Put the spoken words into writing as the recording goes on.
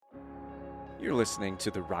You're listening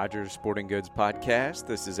to the Rogers Sporting Goods Podcast.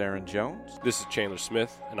 This is Aaron Jones. This is Chandler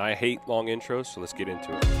Smith, and I hate long intros, so let's get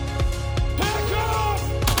into it.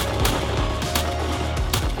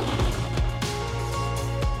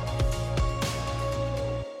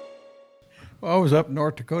 Well, I was up in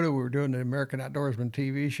North Dakota. We were doing the American Outdoorsman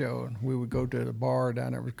TV show, and we would go to the bar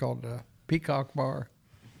down there. It was called the Peacock Bar.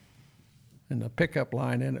 And the pickup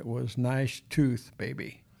line in it was "Nice tooth,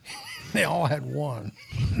 baby." They all had one.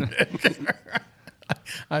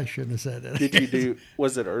 I shouldn't have said that. Did you do,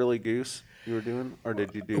 was it early goose you were doing, or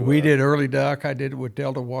did you do? We did early duck. I did it with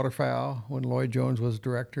Delta Waterfowl when Lloyd Jones was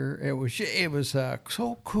director. It was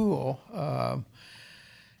so cool.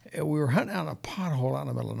 We were hunting out a pothole out in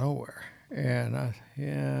the middle of nowhere. And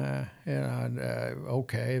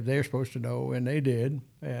okay, they're supposed to know, and they did.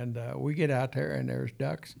 And we get out there, and there's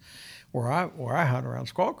ducks. Where I hunt around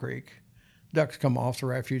Squaw Creek, ducks come off the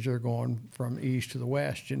refuge. They're going from east to the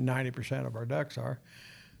west, and 90% of our ducks are.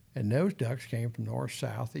 And those ducks came from north,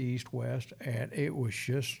 south, east, west, and it was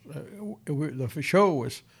just the show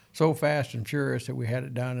was so fast and furious that we had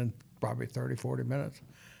it done in probably 30, 40 minutes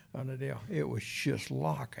on the deal. It was just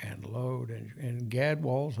lock and load and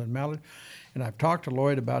gadwalls and mallard. And I've talked to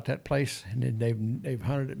Lloyd about that place, and they've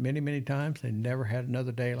hunted it many, many times. They never had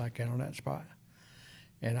another day like that on that spot.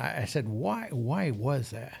 And I said, why was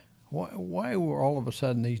that? Why were all of a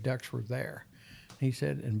sudden these ducks were there? He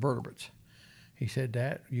said, invertebrates. He said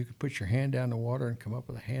that you could put your hand down the water and come up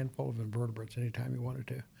with a handful of invertebrates anytime you wanted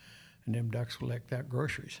to. And them ducks collect that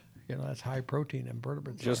groceries. You know, that's high protein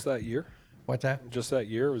invertebrates. Just that year? What's that? Just that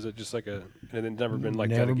year? Or was it just like and it's never been like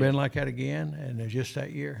that Never again? been like that again, and it's just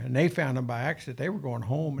that year. And they found them by accident. They were going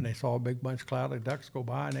home, and they saw a big bunch of cloud of ducks go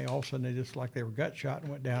by, and they all of a sudden, they just like they were gut shot and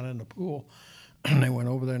went down in the pool. And they went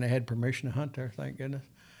over there, and they had permission to hunt there, thank goodness.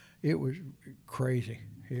 It was crazy.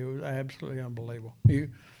 It was absolutely unbelievable.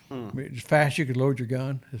 As fast as you could load your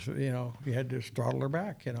gun, you had to just throttle her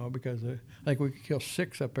back, because I think we could kill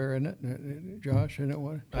 6 up there, isn't it, Josh? Isn't it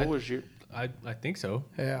what? What was your? I think so.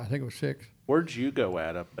 Yeah, I think it was 6. Where'd you go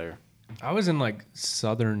at up there? I was in like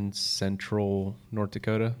southern central North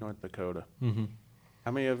Dakota. North Dakota. Mm-hmm.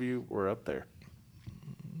 How many of you were up there?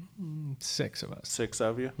 6 of us. 6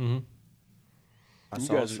 of you. Mm-hmm.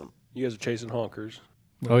 You guys are chasing honkers.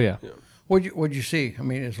 Oh yeah. What'd you see? I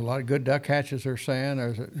mean, is a lot of good duck hatches they're saying,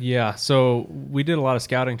 or is it? Yeah. So we did a lot of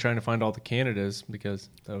scouting trying to find all the Canadas because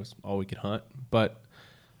that was all we could hunt. But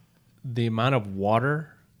the amount of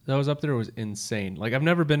water that was up there was insane. Like I've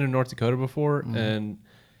never been in North Dakota before, and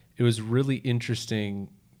it was really interesting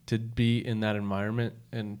to be in that environment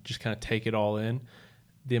and just kind of take it all in.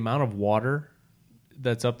 The amount of water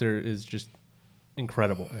that's up there is just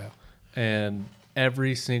incredible. Yeah. And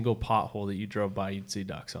every single pothole that you drove by, you'd see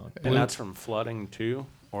ducks on. And that's from flooding too,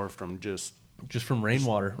 or from just from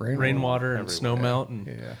rainwater, Rainwater and snow melt, and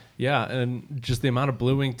and just the amount of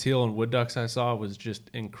blue-winged teal and wood ducks I saw was just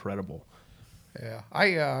incredible. Yeah,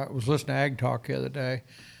 I was listening to Ag Talk the other day.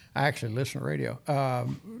 I actually listened to radio.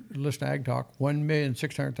 Listen to Ag Talk.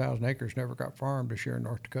 1,600,000 acres never got farmed this year in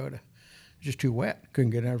North Dakota. It's just too wet.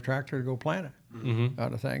 Couldn't get another tractor to go plant it. Kind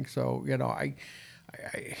of thing. So I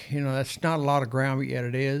that's not a lot of ground, but yet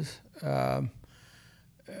it is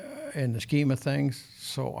in the scheme of things.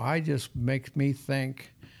 So I just makes me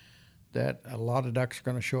think that a lot of ducks are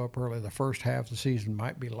going to show up early. The first half of the season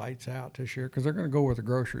might be lights out this year because they're going to go where the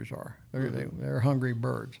groceries are. They're hungry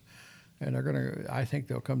birds, and they're going to. I think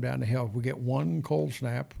they'll come down the hill. If we get one cold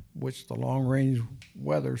snap, which the long range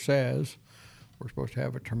weather says, we're supposed to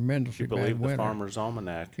have a tremendously bad winter. You believe the Farmer's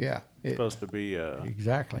Almanac? Yeah, it's supposed to be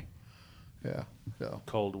exactly. Yeah, so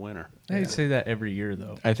cold winter. They say that every year,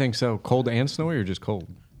 though. I think so. Cold and snowy, or just cold?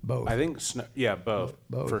 both. I think snow. Yeah, both.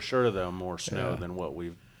 Both. For sure, though, more snow than what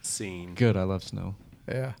we've seen. Good. I love snow.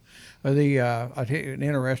 Yeah. I tell you, an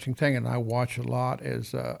interesting thing, and I watch a lot,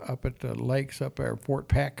 is up at the lakes up there. Fort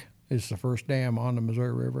Peck is the first dam on the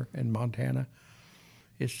Missouri River in Montana.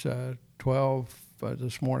 It's 12.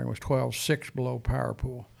 This morning was 12.6 below power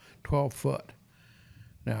pool, 12 foot.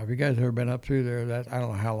 Now, if you guys have ever been up through there, I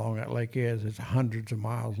don't know how long that lake is. It's hundreds of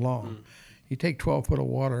miles long. You take 12 foot of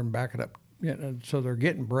water and back it up, so they're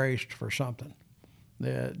getting braced for something.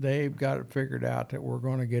 They've got it figured out that we're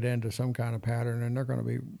going to get into some kind of pattern, and they're going to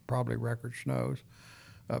be probably record snows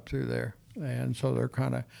up through there. And so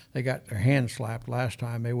they got their hands slapped last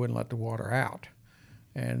time. They wouldn't let the water out.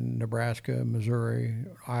 And Nebraska, Missouri,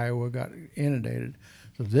 Iowa got inundated.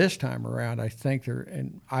 So this time around, I think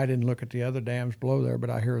and I didn't look at the other dams below there, but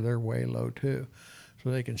I hear they're way low too.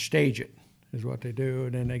 So they can stage it is what they do,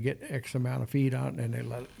 and then they get X amount of feet on it, and they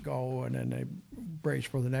let it go, and then they brace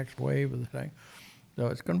for the next wave of the thing. So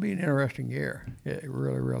it's going to be an interesting year. It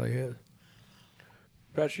really, really is.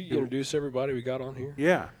 Patrick, you introduce everybody we got on here.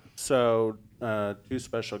 Yeah. So, 2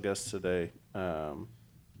 special guests today.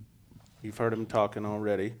 You've heard him talking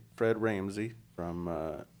already. Fred Ramsey from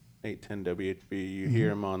 810 WHB. You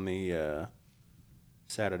hear him on the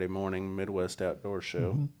Saturday morning Midwest Outdoor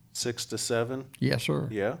Show, 6 to 7. Yes, sir.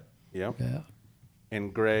 Yeah. Yep. Yeah.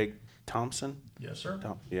 And Greg Thompson. Yes, sir.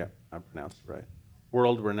 Yeah, I pronounced it right.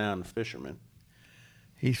 World-renowned fisherman.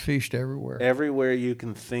 He's fished everywhere. Everywhere you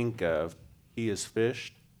can think of, he has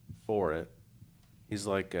fished for it. He's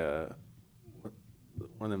like one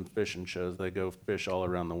of them fishing shows. They go fish all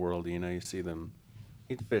around the world. You know, you see them.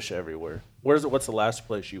 He'd fish everywhere. What's the last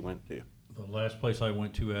place you went to? The last place I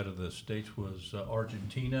went to out of the States was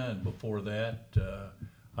Argentina, and before that,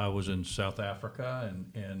 I was in South Africa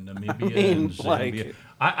and Namibia and Zambia.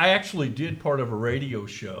 I actually did part of a radio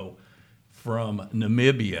show from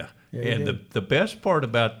Namibia, and the best part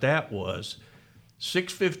about that was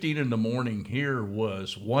 6:15 in the morning here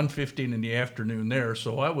was 1:15 in the afternoon there,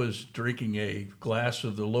 so I was drinking a glass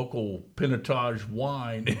of the local Pinotage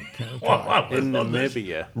wine while I was In on this-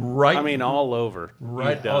 Namibia. right? I mean, all over.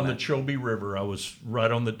 right You've done on the it. Chobe River. I was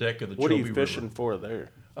right on the deck of the What Chobe are you River. fishing for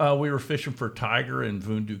there? We were fishing for tiger and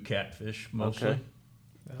Vundu catfish mostly. Okay.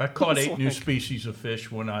 I caught 8 new species of fish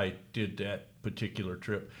when I did that particular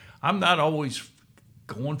trip. I'm not always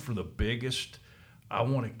going for the biggest. I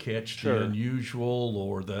want to catch Sure. the unusual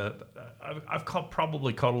or I've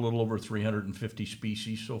probably caught a little over 350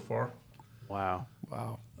 species so far. Wow.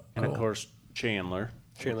 Wow. And of course, Chandler,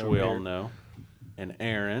 Chandler which we all O'Meara. know. And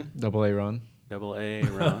Aaron, Double A run. double A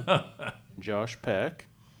run. Josh Peck.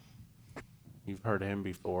 You've heard him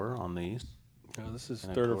before on these. This is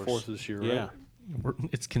And of third or course- fourth this year, Yeah. right?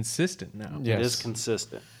 It's consistent now. Yes. It is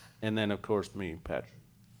consistent. And then, of course, me, Patrick.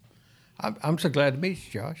 I'm so glad to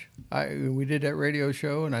meet you, Josh. We did that radio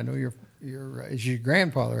show, and I know it's your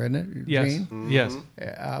grandfather, isn't it? Yes. Gene? Yes.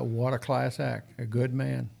 What a class act. A good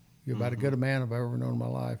man. You're about as good a man I've ever known in my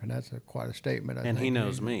life, and that's quite a statement. I And he think.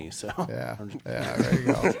 knows me, so. Yeah, yeah, there you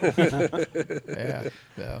go. Yeah,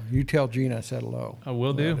 so you tell Gene I said hello. I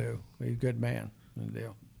will do. He's a good man. Good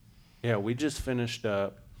deal. Yeah, we just finished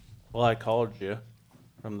up. Well, I called you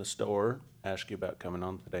from the store, asked you about coming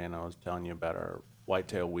on today, and I was telling you about our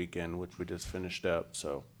whitetail weekend, which we just finished up.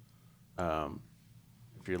 So,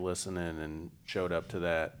 if you're listening and showed up to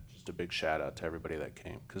that, just a big shout out to everybody that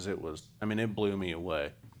came, because it blew me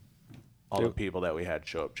away. All the people that we had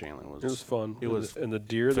show up, Chandler, It was fun. It was and the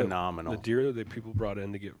deer phenomenal. The deer that people brought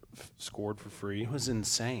in to get scored for free. It was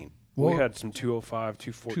insane. We Well, had some 205,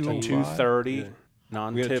 214. 205? 230, Yeah.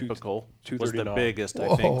 non-typical, We had was the 239. biggest, I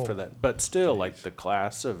think, Whoa. for that. But still, like the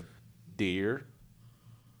class of deer,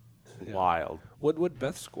 wild. What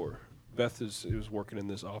Beth score? Beth was working in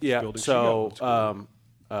this office Yeah, building. She got so one score.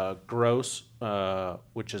 gross,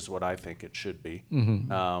 which is what I think it should be,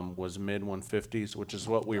 was mid 150s, which is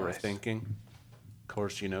what we were thinking. Of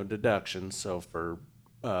course, deductions. So for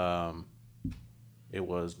it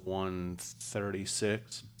was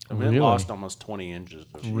 136. I mean, Really? it lost almost 20 inches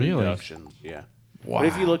of Really? reductions. Yeah. But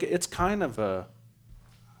if you look, it's kind of a.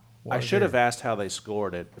 I should have asked how they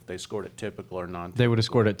scored it, if they scored it typical or non-typical. They would have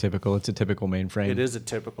scored it typical. It's a typical mainframe. It is a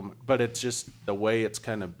typical, but it's just the way it's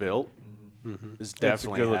kind of built is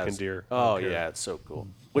definitely good-looking has- deer. Oh Okay. yeah, it's so cool.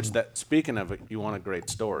 Which that speaking of it, you want a great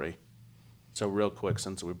story. So real quick,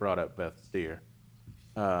 since we brought up Beth's deer,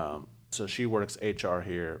 so she works HR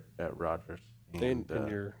here at Rogers, And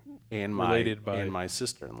you're and related by- my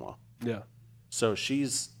sister-in-law. yeah. So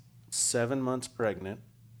she's 7 months pregnant.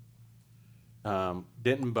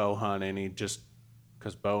 Didn't bow hunt any, just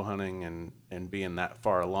because bow hunting and being that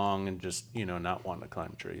far along and just not wanting to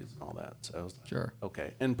climb trees and all that. So I was like, Sure.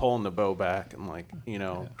 okay, and pulling the bow back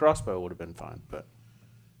and crossbow would have been fine, but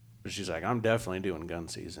she's like, I'm definitely doing gun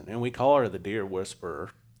season, and we call her the deer whisperer.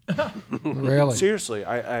 Really? Seriously,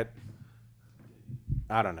 I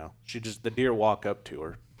don't know. The deer walk up to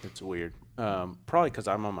her. It's weird. Probably because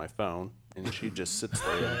I'm on my phone and she just sits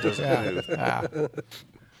there and doesn't move.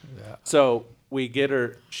 So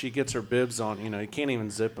she gets her bibs on. You can't even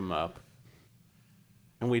zip them up.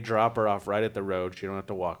 And we drop her off right at the road. She don't have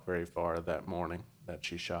to walk very far that morning that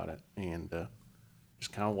she shot it. And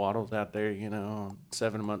just kind of waddles out there,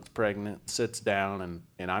 7 months pregnant, sits down,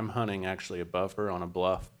 and I'm hunting actually above her on a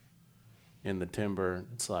bluff in the timber.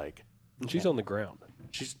 It's like, And she's on the ground.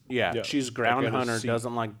 she's Like ground in a hunter, seat.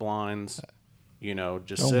 doesn't like blinds.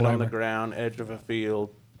 Just Don't sit on blame the her. ground, edge of a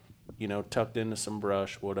field, tucked into some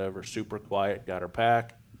brush, whatever. Super quiet. Got her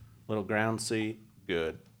pack, little ground seat,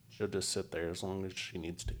 good. She'll just sit there as long as she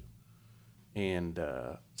needs to. And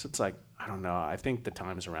so it's like, I don't know. I think the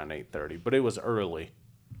time's around 8:30, but it was early.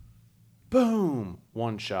 Boom!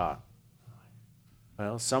 One shot.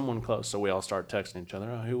 Well, someone close. So we all start texting each other.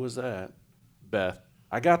 Oh, who was that? Beth.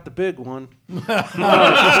 I got the big one. I'm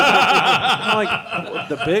like,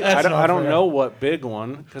 the big? I don't know what big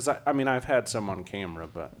one, because I mean, I've had some on camera,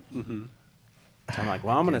 but so I'm like,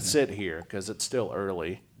 well, I'm going to sit here because it's still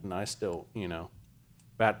early, and I still,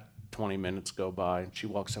 about 20 minutes go by, and she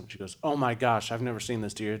walks up and she goes, oh my gosh, I've never seen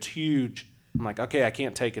this deer. It's huge. I'm like, okay, I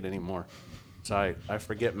can't take it anymore. So I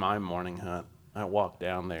forget my morning hunt. I walk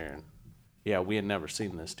down there, and yeah, we had never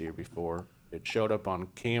seen this deer before. It showed up on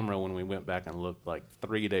camera when we went back and looked like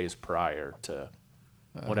 3 days prior to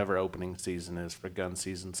whatever opening season is for gun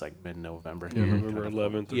season. It's like mid-November. Yeah, November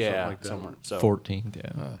 11th or yeah, something like that. somewhere. So, 14th,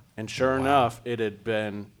 yeah. and sure enough, it had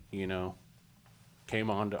been, came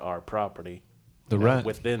onto our property The rut.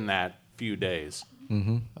 within that few days.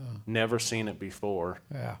 Mm-hmm. Never seen it before.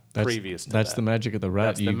 Yeah. Previous to That's that. the magic of the rut.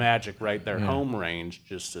 That's the magic right there. Home range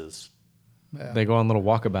just is. They go on little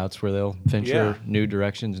walkabouts where they'll venture new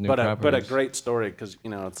directions, new properties. But a great story because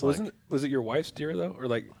it's Was it your wife's deer though, or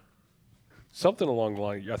like something along the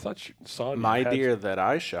line? I thought she saw my deer that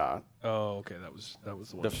I shot. Oh, okay, that was the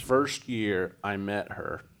one. The first year I met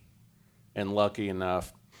her, and lucky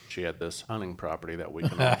enough, she had this hunting property that we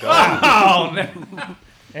can all go.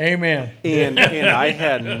 Amen. And I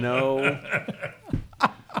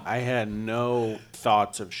had no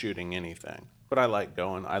thoughts of shooting anything, but I like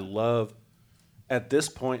going. I love. At this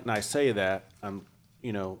point, and I say that, I'm,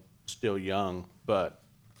 still young, but,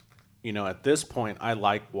 at this point, I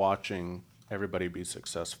like watching everybody be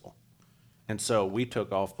successful. And so we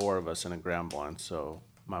took all 4 of us in a ground blind. So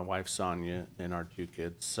my wife, Sonia, and our 2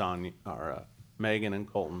 kids, Megan and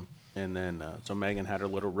Colton. And then, so Megan had her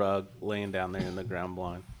little rug laying down there in the ground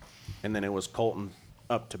blind. And then it was Colton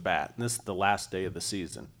up to bat. And this is the last day of the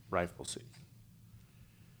season, rifle season.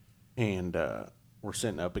 And, we're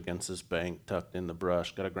sitting up against this bank, tucked in the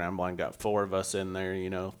brush. Got a ground blind. Got 4 of us in there.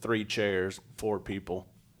 3 chairs, 4 people,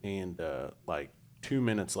 and like 2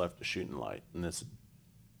 minutes left of shooting light. And this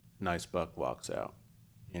nice buck walks out,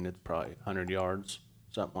 and it's probably 100 yards,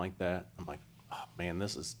 something like that. I'm like, oh man,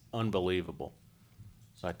 this is unbelievable.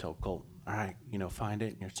 So I told Colton, all right, find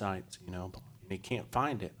it in your sights, and he can't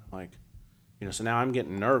find it. I'm like, so now I'm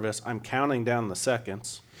getting nervous. I'm counting down the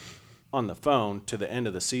seconds on the phone to the end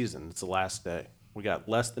of the season. It's the last day. We got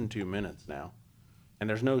less than 2 minutes now, and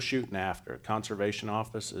there's no shooting after. Conservation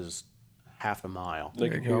office is half a mile. They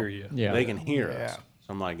can hear you. Yeah. They can hear us. Yeah. So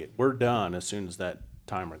I'm like, we're done as soon as that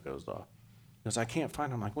timer goes off. Because I can't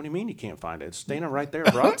find it. I'm like, what do you mean you can't find it? It's standing right there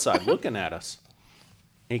broadside looking at us.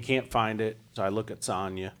 He can't find it. So I look at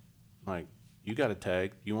Sonya. I'm like, you got a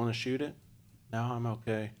tag. You want to shoot it? No, I'm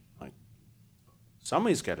okay. I'm like,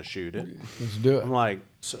 somebody's got to shoot it. Let's do it. I'm like,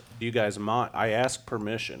 so, do you guys mind? I ask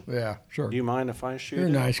permission. Yeah, sure. Do you mind if I shoot You're a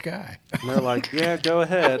it? nice guy. And they're like, yeah, go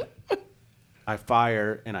ahead. I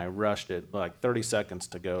fire, and I rushed it. Like 30 seconds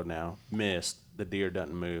to go now. Missed. The deer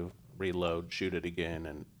doesn't move. Reload, shoot it again,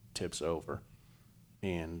 and tips over.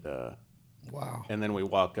 And Wow. and then we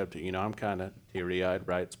walk up to, I'm kind of teary-eyed,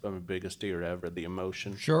 right? It's my biggest deer ever. The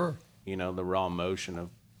emotion. Sure. The raw emotion of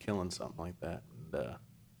killing something like that. And,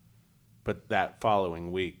 but that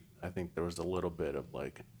following week, I think there was a little bit of,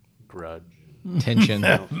 like, grudge. Tension.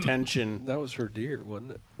 Tension. That was her deer,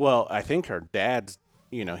 wasn't it? Well, I think her dad's,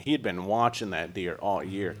 he had been watching that deer all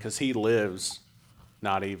year because he lives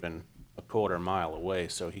not even a quarter mile away,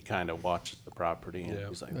 so he kind of watches the property, and Yeah.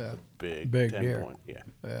 he's like, Yeah. big Big 10 deer. point. Yeah.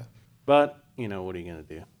 Yeah. But, what are you going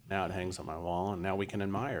to do? Now it hangs on my wall, and now we can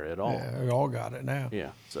admire it all. Yeah, we all got it now. Yeah,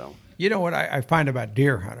 so. You know what I find about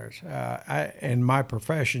deer hunters? In my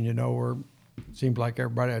profession, it seems like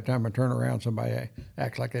everybody, every time I turn around, somebody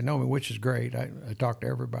acts like they know me, which is great. I talk to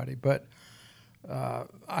everybody. But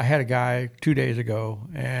I had a guy 2 days ago,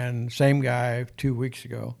 and same guy 2 weeks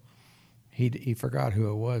ago. He forgot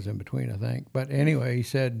who it was in between, I think. But anyway, he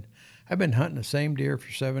said, I've been hunting the same deer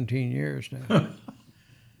for 17 years now.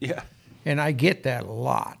 Yeah. And I get that a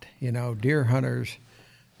lot. Deer hunters,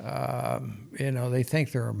 they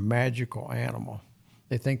think they're a magical animal.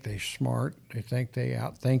 They think they're smart. They think they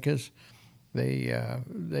outthink us. They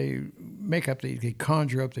make up they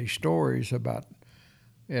conjure up these stories about,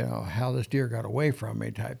 how this deer got away from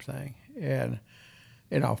me type thing. And,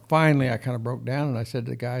 finally I kind of broke down and I said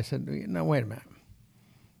to the guy, no, wait a minute.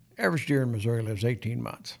 Average deer in Missouri lives 18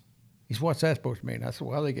 months. He said, what's that supposed to mean? I said,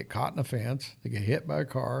 well, they get caught in a fence, they get hit by a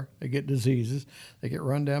car, they get diseases, they get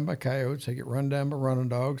run down by coyotes, they get run down by running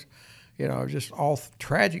dogs. Just all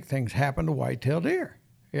tragic things happen to white-tailed deer,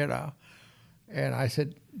 And I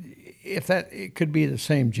said, it could be the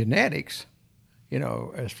same genetics,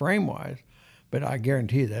 as frame-wise, but I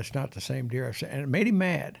guarantee that's not the same deer. And it made him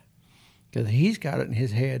mad. because he's got it in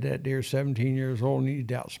his head that deer's 17 years old and he needs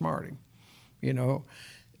to outsmart him. You know,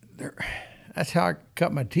 that's how I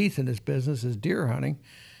cut my teeth in this business is deer hunting.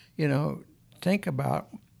 You know, think about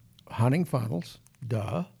hunting funnels,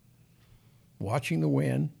 duh. Watching the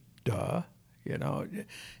wind, duh. You know,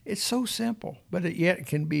 it's so simple, but yet it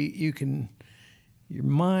can be, your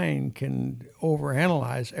mind can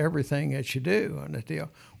overanalyze everything that you do on the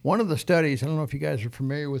deal. One of the studies, I don't know if you guys are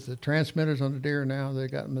familiar with the transmitters on the deer now they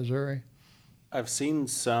got in Missouri. I've seen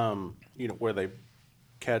some, where they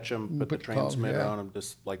catch them, put the transmitter on them,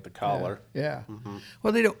 just like the collar. Yeah.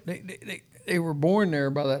 Well, they don't. They were born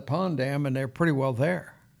there by that pond dam, and they're pretty well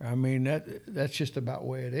there. I mean, that's just about the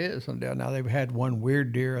way it is. Now, they've had one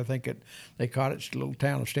weird deer. I think they caught it in the little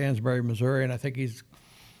town of Stansbury, Missouri, and I think he's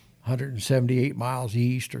 178 miles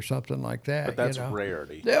east or something like that. But that's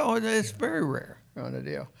rarity. It's very rare on the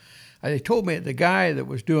deal. They told me the guy that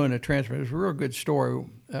was doing the transfer, it was a real good story.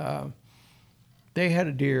 They had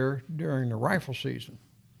a deer during the rifle season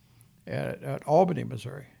at Albany,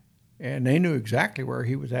 Missouri, and they knew exactly where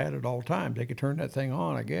he was at all times. They could turn that thing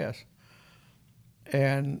on, I guess.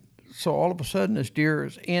 And so all of a sudden, this deer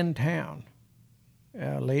is in town.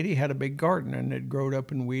 A lady had a big garden, and it growed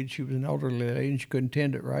up in weeds. She was an elderly lady, and she couldn't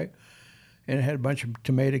tend it right. And it had a bunch of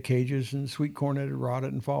tomato cages and sweet corn that had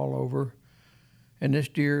rotted and fall over. And this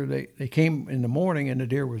deer, they came in the morning, and the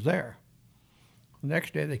deer was there. The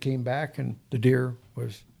next day, they came back, and the deer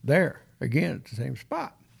was there again at the same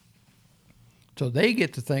spot. So they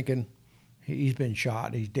get to thinking, he's been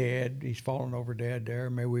shot, he's dead, he's fallen over dead there,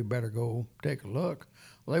 maybe we better go take a look.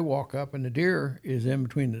 Well, they walk up, and the deer is in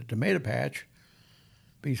between the tomato patch.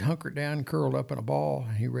 He's hunkered down, curled up in a ball,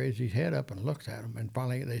 and he raised his head up and looks at him, and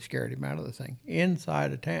finally they scared him out of the thing,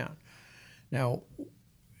 inside of town. Now,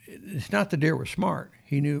 it's not the deer was smart.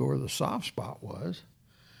 He knew where the soft spot was,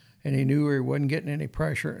 and he knew where he wasn't getting any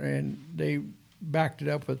pressure, and they backed it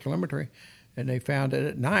up with telemetry, and they found that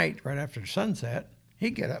at night, right after sunset,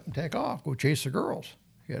 he'd get up and take off, go chase the girls,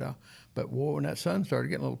 But when that sun started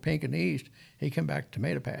getting a little pink in the east, he'd come back to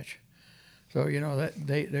tomato patch. So,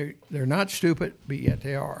 that they're not stupid, but yet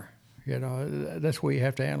they are. That's where you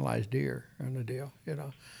have to analyze deer on the deal,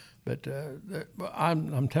 But I'm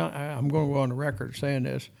going to go on the record saying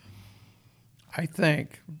this. I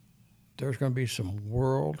think there's going to be some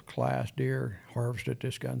world-class deer harvested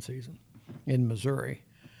this gun season in Missouri.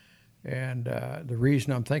 And the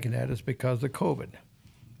reason I'm thinking that is because of COVID.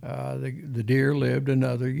 The deer lived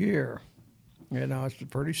another year. It's a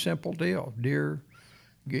pretty simple deal. Deer,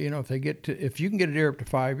 if you can get a deer up to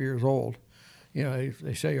 5 years old,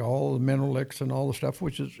 they say all the mineral licks and all the stuff,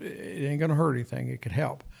 which is, it ain't going to hurt anything. It could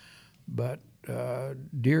help. But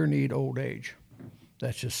deer need old age.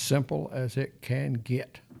 That's just simple as it can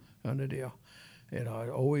get on the deal.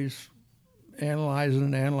 Always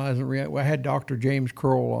analyzing. Well, I had Dr. James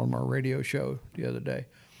Kroll on my radio show the other day,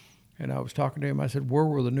 and I was talking to him. I said, where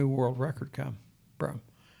will the new world record come from?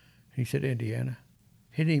 He said, Indiana.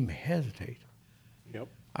 He didn't even hesitate. Yep.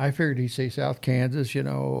 I figured he'd say South Kansas,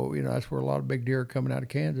 that's where a lot of big deer are coming out of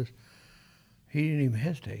Kansas. He didn't even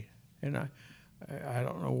hesitate. And I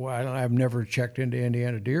don't know why. I've never checked into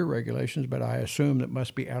Indiana deer regulations, but I assume that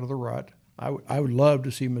must be out of the rut. I would love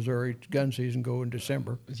to see Missouri gun season go in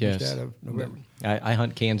December instead of November. I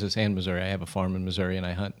hunt Kansas and Missouri. I have a farm in Missouri, and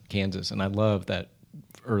I hunt Kansas, and I love that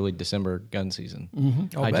early December gun season.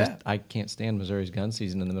 Mm-hmm. I can't stand Missouri's gun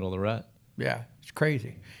season in the middle of the rut. Yeah, it's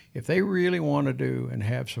crazy. If they really want to do and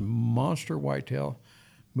have some monster whitetail,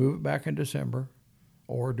 move it back in December,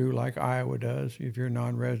 or do like Iowa does. If you're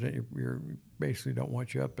non-resident, you're basically don't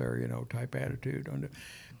want you up there, type attitude.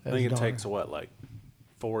 I think it takes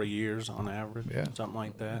 4 years on average, something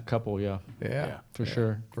like that. A couple, yeah. For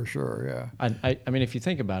sure. For sure, yeah. I mean, if you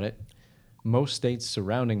think about it, most states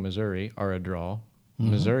surrounding Missouri are a draw.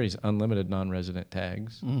 Mm-hmm. Missouri's unlimited non-resident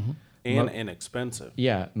tags. Mm-hmm. And inexpensive.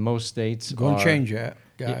 Yeah, most states going to change that,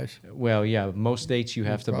 guys. Most states you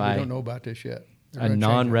have to buy. Don't know about this yet. A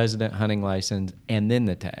non-resident hunting license and then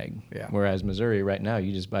the tag. Yeah. Whereas Missouri, right now,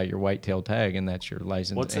 you just buy your whitetail tag and that's your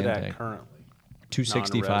license. What's and it at tag. currently?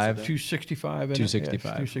 265. 265. 265.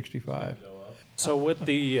 265. So with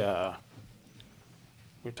the,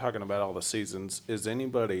 we're talking about all the seasons. Is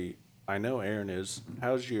anybody? I know Aaron is.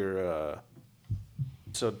 How's your?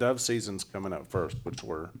 So dove season's coming up first, which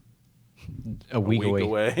we're a week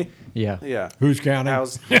away. Yeah. Yeah. Who's counting?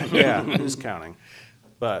 Who's counting?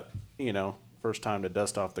 But first time to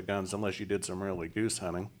dust off the guns, unless you did some really goose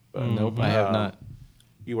hunting. But, nope, I have not.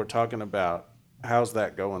 You were talking about. How's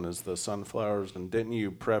that going? Is the sunflowers, and didn't you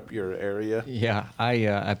prep your area? Yeah,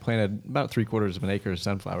 I planted about 3/4 of an acre of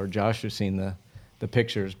sunflower. Josh has seen the the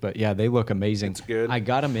pictures, but yeah, they look amazing. It's good. I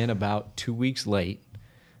got them in about 2 weeks late.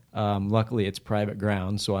 Luckily, it's private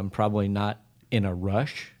ground, so I'm probably not in a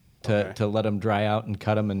rush to let them dry out and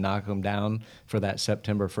cut them and knock them down for that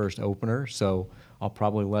September 1st opener. So I'll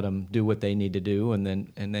probably let them do what they need to do, and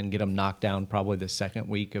then get them knocked down probably the second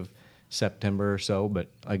week of September or so.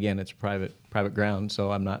 But again, it's private ground,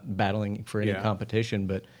 so I'm not battling for any competition.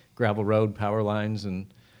 But gravel road, power lines,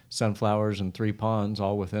 and sunflowers and 3 ponds,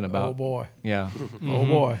 all within about. Oh boy. Yeah. Oh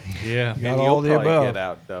boy. Yeah. Got And all you'll the probably above. get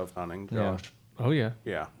out dove hunting, Yeah. Josh. Oh yeah.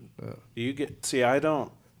 Yeah. Do you get? See, I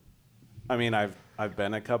don't. I mean, I've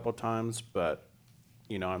been a couple times, but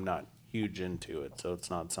I'm not huge into it, so it's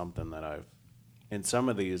not something that I've. In some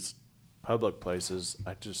of these public places,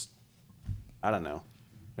 I don't know.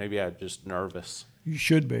 Maybe I'm just nervous. You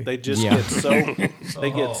should be. They just Yeah. get so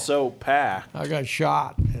they get so packed. I got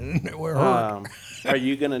shot and we're hurt. Are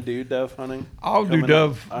you gonna do dove hunting? I'll do coming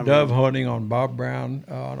up? dove hunting on Bob Brown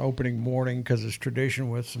on opening morning because it's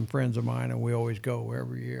tradition with some friends of mine, and we always go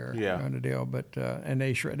every year. Yeah. On the deal, but and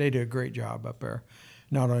they do a great job up there,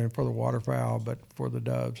 not only for the waterfowl but for the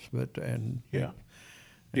doves. But Yeah.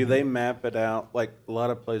 Do they map it out? Like a lot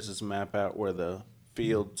of places map out where the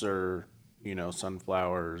fields are,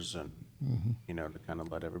 sunflowers and, to kind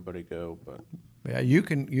of let everybody go. But yeah, you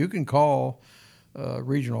can call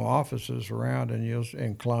regional offices around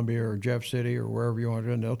in Columbia or Jeff City or wherever you want to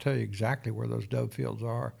do, and they'll tell you exactly where those dove fields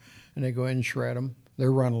are, and they go ahead and shred them.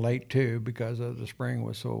 They're run late too because of the spring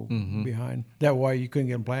was so behind. That why you couldn't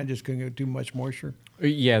get them planted, just couldn't get too much moisture.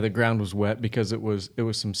 Yeah, the ground was wet because it was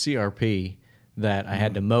some CRP that I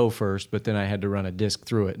had to mow first, but then I had to run a disc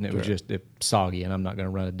through it, and it was just soggy, and I'm not going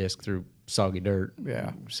to run a disc through soggy dirt.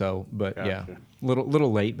 Yeah. So, but yeah, Gotcha.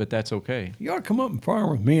 little late, but that's okay. You ought to come up and farm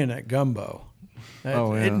with me in that gumbo.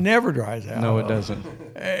 Oh, yeah. It never dries out. No, it doesn't.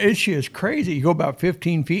 It's just crazy. You go about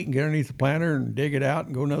 15 feet and get underneath the planter and dig it out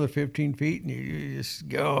and go another 15 feet, and you just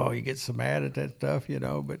go. You get so mad at that stuff,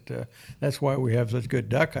 But that's why we have such good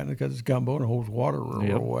duck hunting, because it's gumbo and it holds water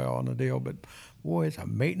real well on the deal. But boy, it's a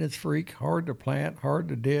maintenance freak. Hard to plant, hard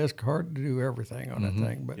to disc, hard to do everything on that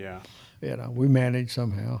thing. But yeah. we manage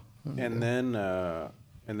somehow. And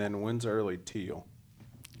then when's early teal?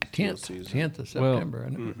 10th of Well, September.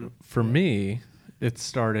 Isn't it? For me, it's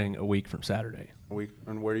starting a week from Saturday.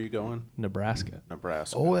 And where are you going? Nebraska.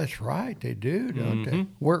 Nebraska. Oh, that's right. They do, don't they?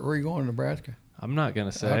 Where are you going in Nebraska? I'm not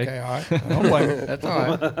gonna say. Okay, all right. I don't blame you. That's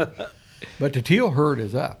all right. But the teal herd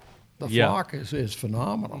is up. The Yeah. flock is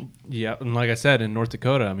phenomenal. Yeah, and like I said, in North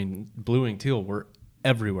Dakota, I mean, blue-winged teal were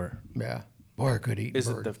everywhere. Yeah. Boy, a good eating Is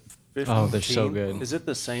bird. it the 15? Oh, they're so good. Is it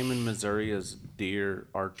the same in Missouri as deer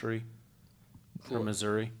archery from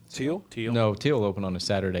Missouri? Teal? Teal? No, teal open on a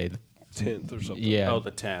Saturday. 10th or something. Yeah, Oh,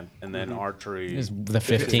 the 10th. And then archery. it's the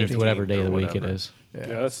 15th, whatever day of the or week it whatever. is.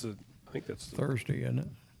 Yeah, I think that's Thursday, isn't it?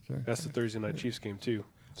 Sorry. the Thursday night Chiefs game too.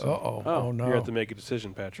 Uh-oh. Oh, no. You have to make a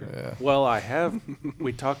decision, Patrick. Yeah. Well,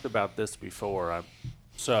 we talked about this before.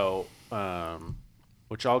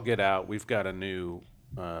 Which I'll get out. We've got a new,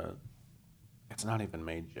 it's not even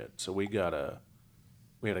made yet. So we had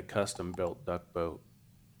a custom built duck boat.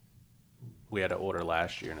 We had to order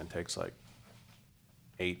last year, and it takes like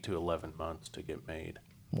 8 to 11 months to get made.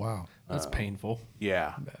 Wow. That's painful.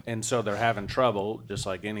 Yeah. And so they're having trouble, just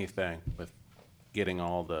like anything, with getting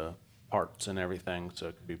all the parts and everything so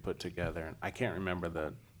it can be put together. And I can't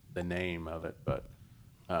remember the name of it, but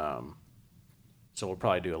so we'll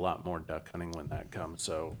probably do a lot more duck hunting when that comes.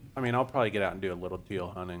 So, I mean, I'll probably get out and do a little teal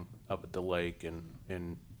hunting up at the lake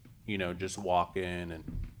and just walk in and,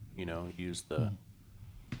 use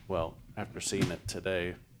well, after seeing it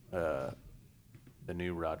today, the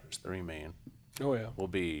new Rogers 3-man Oh yeah. will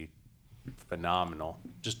be phenomenal.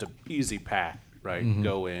 Just an easy pack, right?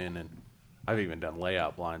 Go in, and I've even done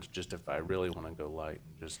layout blinds just if I really want to go light,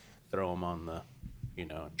 just throw them on the,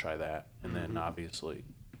 and try that. And then obviously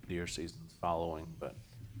deer season's following, but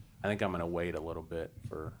I think I'm going to wait a little bit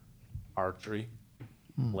for archery,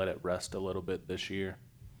 let it rest a little bit this year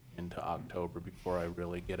into October before I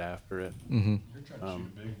really get after it. You're trying to shoot a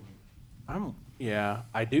big one.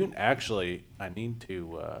 I do actually. I need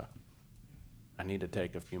to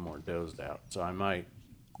take a few more does out, so I might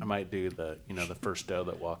do the the first doe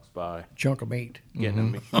that walks by, Chunk of meat.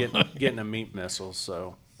 getting a meat missile.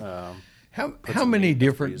 So How some many meat in the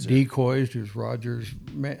different freezer. decoys does Rogers?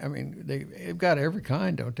 I mean, they've got every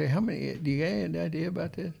kind, don't they? How many? Do you have any idea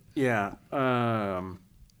about this? yeah,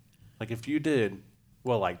 like if you did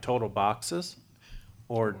like total boxes,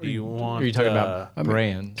 or do you want? Are you talking about I mean,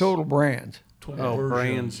 brands? Total brands. 20 Oh, versions.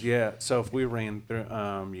 brands, yeah. So if we ran through,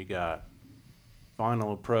 you got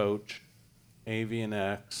Final Approach, Avian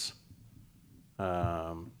X,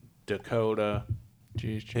 Dakota,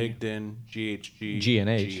 GHG. Higdon, GHG,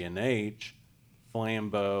 G&H. G&H,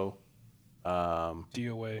 Flambeau,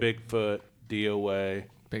 DOA. Bigfoot, DOA,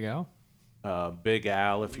 Big Al. Big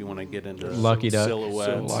Al if you want to get into Lucky some Duck.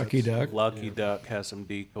 silhouettes. Lucky Duck. Lucky Duck has some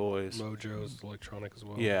decoys. Mojo's electronic as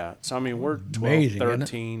well. Yeah. So, I mean, we're 12, Amazing, isn't it?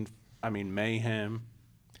 13. I mean, Mayhem.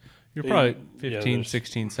 You're probably Yeah, 15, there's-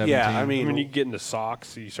 16, 17. Yeah, I I mean, mean, you get into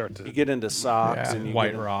socks, you start to. you get into socks Yeah. and you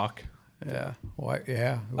White get, Rock. Yeah. Why?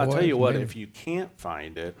 Yeah. I'll Well, tell you what, maybe- if you can't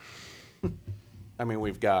find it, I mean,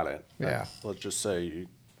 we've got it. Yeah. Let's just say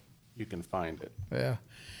you can find it. Yeah,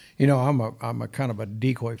 you know, I'm a kind of a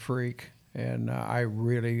decoy freak, and I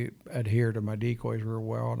really adhere to my decoys real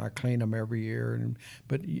well, and I clean them every year. And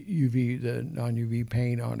but the non-UV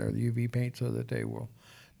paint on there, the UV paint, so that they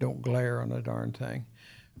don't glare on the darn thing.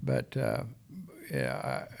 But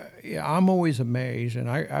I'm always amazed, and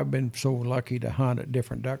I've been so lucky to hunt at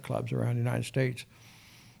different duck clubs around the United States.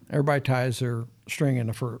 Everybody ties their string in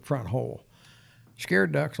the front hole.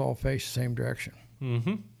 Scared ducks all face the same direction.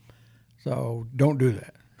 Mm-hmm. So don't do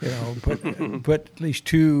that. You know, put at least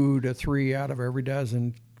 2 to 3 out of every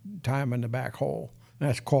dozen, tie them in the back hole. And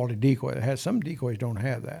that's quality decoy. It has some decoys don't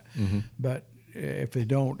have that, but if they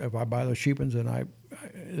don't, if I buy those cheap ones, and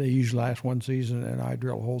they usually last one season, and I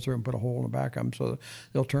drill a hole through and put a hole in the back of them, so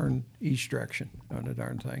they'll turn each direction on the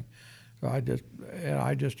darn thing. So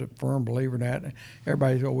I just a firm believer in that.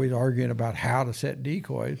 Everybody's always arguing about how to set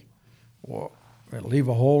decoys. Well, leave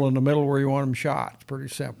a hole in the middle where you want them shot. It's pretty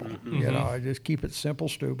simple. You know, I just keep it simple,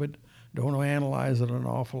 stupid. Don't analyze it an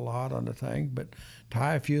awful lot on the thing, but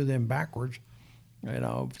tie a few of them backwards, you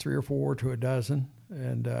know, 3 or 4 to a dozen,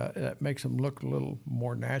 and that makes them look a little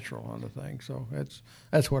more natural on the thing. So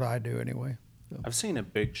that's what I do anyway. So. I've seen a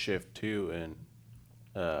big shift too in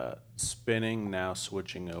spinning now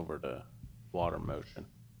switching over to water motion.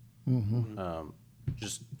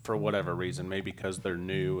 Just for whatever reason, maybe because they're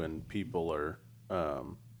new and people are,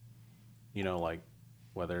 you know, like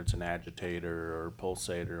whether it's an agitator or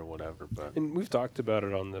pulsator or whatever. But And we've talked about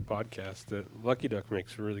it on the podcast that Lucky Duck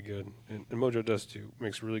makes really good, and Mojo does too,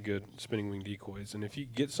 makes really good spinning wing decoys. And if you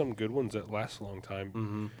get some good ones that last a long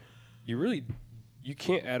time, you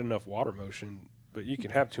can't add enough water motion, but you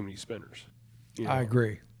can have too many spinners. You know? I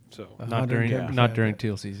agree. So Not during 110%.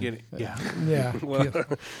 teal season. yeah, Yeah.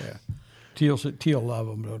 Teal love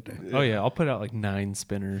them, don't they? Oh yeah, I'll put out like 9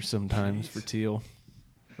 spinners sometimes for teal,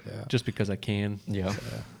 Yeah. just because I can. Yeah.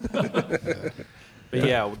 but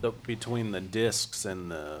yeah, between the discs and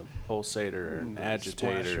the pulsator and the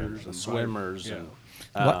agitator, splashers and the and swimmers, yeah.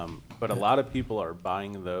 and but a lot of people are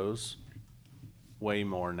buying those way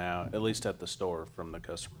more now, at least at the store from the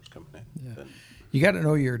customers coming in. than- You got to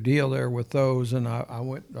know your deal there with those, and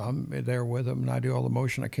I'm there with them, and I do all the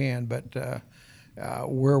motion I can. But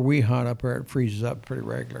where we hunt up there, it freezes up pretty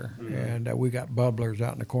regular, and we got bubblers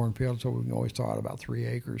out in the cornfield, so we can always thaw out about 3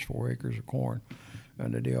 acres, 4 acres of corn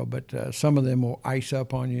on the deal. But some of them will ice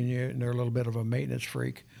up on you, and they're a little bit of a maintenance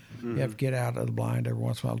freak. You have to get out of the blind every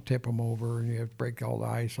once in a while, tip them over, and you have to break all the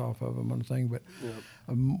ice off of them and thing. But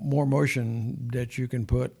more motion that you can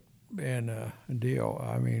put in a deal.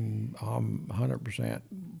 I mean, I'm 100%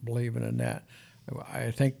 believing in that.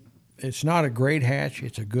 I think it's not a great hatch.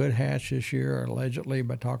 It's a good hatch this year, allegedly,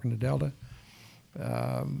 by talking to Delta.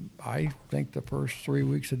 I think the first 3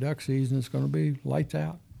 weeks of duck season is going to be lights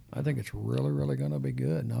out. I think it's really, really going to be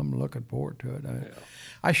good, and I'm looking forward to it.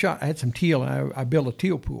 I had some teal, and I built a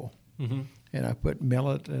teal pool, and I put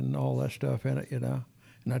millet and all that stuff in it, you know,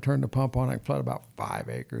 and I turned the pump on. I flooded about 5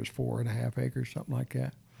 acres, 4.5 acres, something like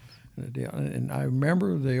that. And I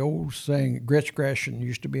remember the old saying, Gritz Gresham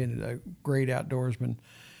used to be a great outdoorsman.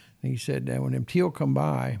 And he said that when them teal come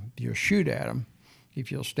by, you'll shoot at them.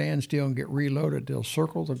 If you'll stand still and get reloaded, they'll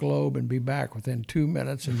circle the globe and be back within 2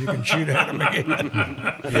 minutes, and you can shoot at them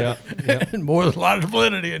again. And boy, there's a lot of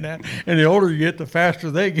validity in that. And the older you get, the faster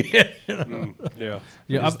they get. You know?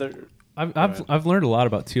 Yeah, Is there- I've learned a lot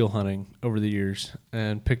about teal hunting over the years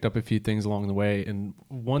and picked up a few things along the way. And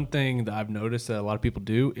one thing that I've noticed that a lot of people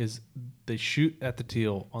do is they shoot at the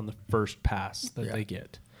teal on the first pass that they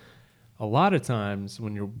get. A lot of times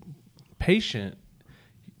when you're patient,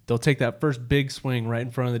 they'll take that first big swing right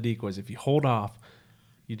in front of the decoys. If you hold off,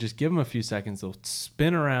 you just give them a few seconds, they'll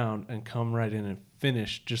spin around and come right in and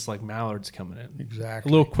finish just like mallards coming in. Exactly.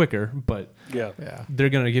 A little quicker, but yeah. they're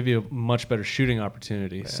going to give you a much better shooting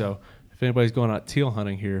opportunity. So if anybody's going out teal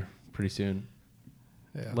hunting here pretty soon,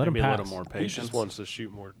 let them Maybe a pass. little more He just patience. wants to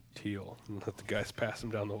shoot more teal and let the guys pass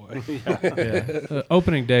him down the way.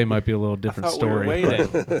 Opening day might be a little different Thought we were story.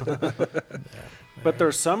 waiting. But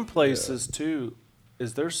there's some places too.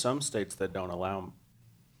 Is there some states that don't allow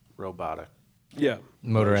robotic Yeah.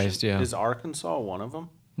 Motorized, yeah. Is Arkansas one of them?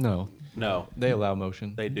 No, No, they allow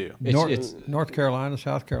motion. they do. North Carolina,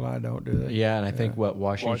 South Carolina don't do that. Yeah, and I think what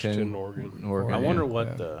Washington, Washington, Oregon. I yeah. wonder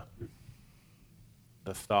what the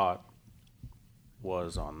thought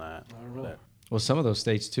was on that. I don't know. That- Well, some of those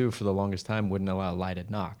states too, for the longest time, wouldn't allow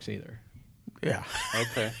lighted knocks either Yeah.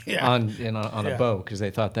 okay. on Yeah. a bow because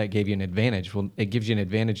they thought that gave you an advantage. Well, it gives you an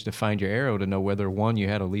advantage to find your arrow to know whether one you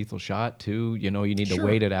had a lethal shot, two you need to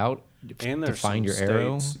wait it out And to there's find your some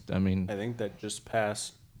arrow. states, I mean, I think that just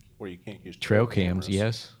passed where you can't use trail cams,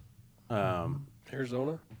 cameras. yes.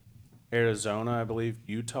 Arizona? Arizona, I believe,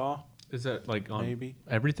 Utah. Is that like on Maybe.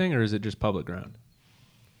 everything, or is it just public ground?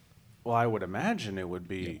 Well, I would imagine it would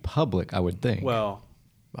be. Public, I would think. Well,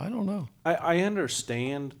 I don't know. I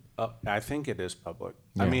understand. I think it is public.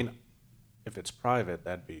 I Yeah. mean, if it's private,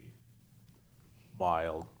 that'd be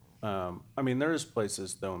wild. I mean, there's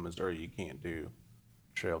places though in Missouri you can't do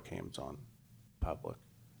trail cams on public.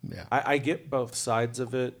 Yeah. I get both sides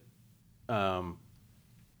of it.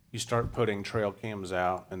 You start putting trail cams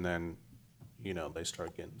out, and then they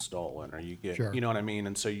start getting stolen, or you get, Sure. you know what I mean,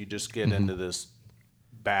 and so you just get into this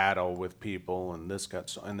battle with people, and this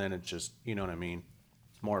got and then it's just, you know what I mean,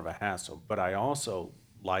 it's more of a hassle. But I also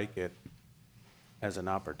like it as an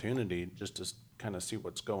opportunity just to kind of see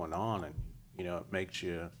what's going on, and it makes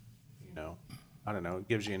you, I don't know, it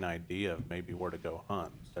gives you an idea of maybe where to go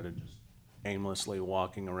hunt instead of just aimlessly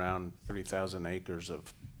walking around 3,000 acres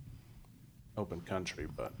of open country.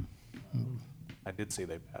 But I did see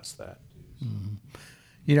they passed that too.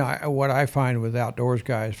 So. What I find with outdoors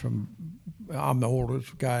guys I'm the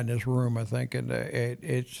oldest guy in this room, I think, and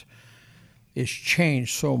it's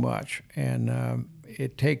changed so much, and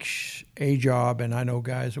it takes a job, and I know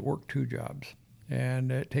guys that work two jobs,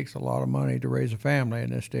 and it takes a lot of money to raise a family in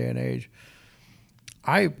this day and age.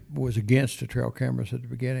 I was against the trail cameras at the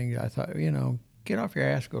beginning. I thought, get off your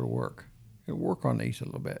ass, go to work. Work on these a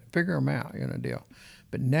little bit, figure them out, deal.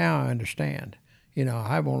 But now I understand.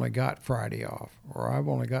 I've only got Friday off, or I've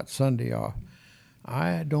only got Sunday off.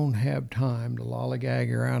 I don't have time to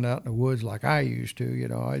lollygag around out in the woods like I used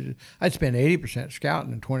to. I'd spend 80%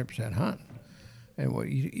 scouting and 20% hunting.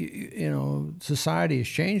 And society has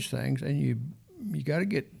changed things, and you got to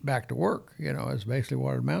get back to work. Is basically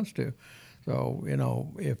what it amounts to. So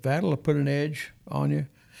if that'll put an edge on you.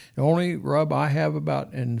 The only rub I have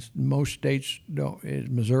about, and most states don't, is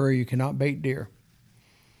Missouri, you cannot bait deer.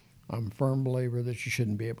 I'm a firm believer that you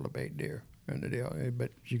shouldn't be able to bait deer. And the deal,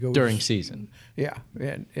 but you go during season. Yeah,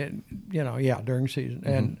 and during season,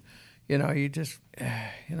 and you just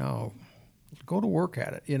go to work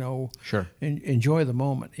at it. Sure. Enjoy the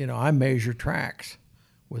moment. I measure tracks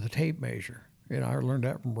with a tape measure. I learned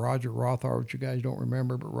that from Roger Rothar, which you guys don't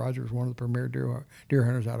remember, but Roger was one of the premier deer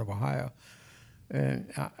hunters out of Ohio.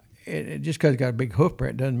 And it just because it's got a big hoof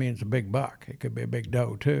print doesn't mean it's a big buck. It could be a big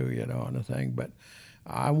doe too, on the thing. But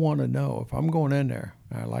I want to know if I'm going in there.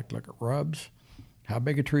 I like to look at rubs, how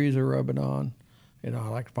big a trees are rubbing on. I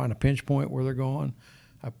like to find a pinch point where they're going.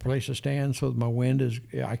 I place a stand so that my wind is.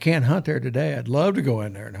 I can't hunt there today. I'd love to go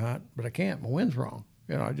in there and hunt, but I can't. My wind's wrong.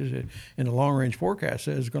 I just in the long range forecast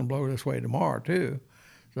says it's going to blow this way tomorrow too.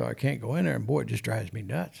 So I can't go in there, and boy, it just drives me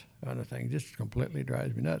nuts. Other thing just completely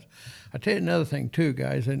drives me nuts. I tell you another thing too,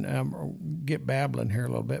 guys, and I'll get babbling here a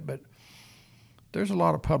little bit, but there's a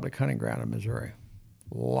lot of public hunting ground in Missouri,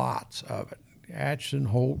 lots of it. Atchison,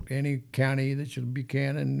 Holt, any county that you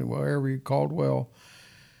Buchanan, wherever you Caldwell,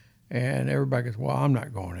 and everybody goes, well, I'm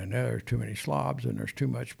not going in there. There's too many slobs and there's too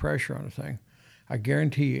much pressure on the thing. I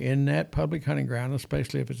guarantee you, in that public hunting ground,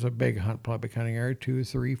 especially if it's a big public hunting area, 2,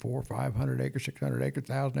 3, 4, 500 acres, 600 acres,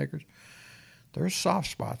 1,000 acres, there's soft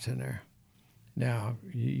spots in there. Now,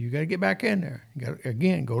 you got to get back in there. You got to,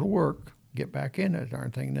 again, go to work, get back in that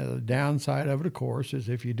darn thing. Now, the downside of it, of course, is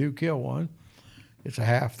if you do kill one, it's a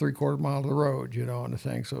half, 3/4 mile of the road, on the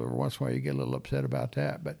thing. So every once in a while you get a little upset about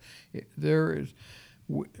that. But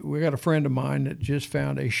we got a friend of mine that just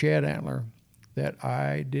found a shed antler that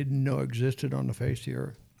I didn't know existed on the face of the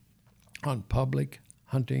earth on public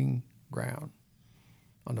hunting ground,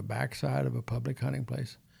 on the backside of a public hunting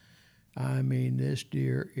place. I mean, this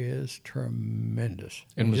deer is tremendous.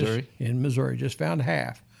 In Missouri? In Missouri. Just found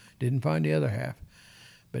half. Didn't find the other half.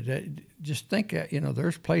 But just think,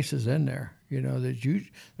 there's places in there,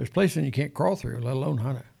 there's places you can't crawl through, let alone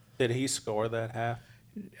hunt it. Did he score that half?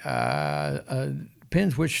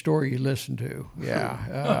 Depends which story you listen to.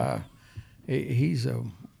 Yeah. He's a...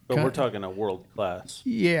 But we're talking a world class.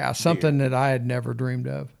 Yeah, something that I had never dreamed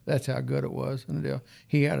of. That's how good it was. And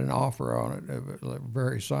he had an offer on it, a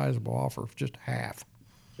very sizable offer, just half.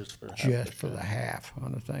 Just for The half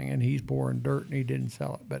on the thing. And he's pouring dirt and he didn't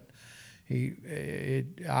sell it. But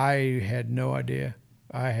I had no idea.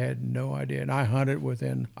 And I hunted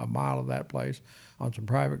within a mile of that place on some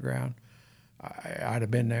private ground. I'd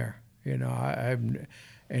have been there,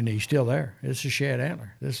 and he's still there. It's a shed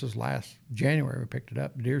antler. This was last January we picked it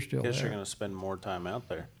up. The deer's still Guess there. you're going to spend more time out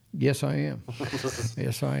there. Yes, I am.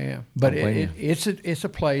 Yes, I am. But it's a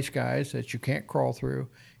place, guys, that you can't crawl through.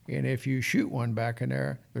 And if you shoot one back in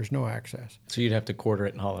there, there's no access. So you'd have to quarter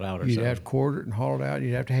it and haul it out or You'd something. have to quarter it and haul it out.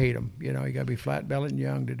 You'd have to hate them. You got to be flat-bellied and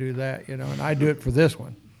young to do that, And I do it for this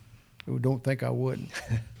one. Don't think I wouldn't.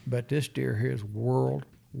 But this deer here is world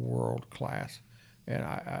class. And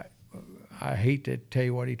I hate to tell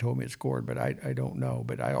you what he told me it scored, but I don't know.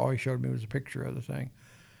 But all he showed me was a picture of the thing.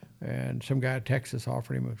 And some guy in Texas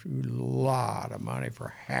offered him a lot of money for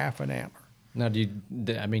half an antler. Now, did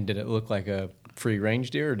it look like a free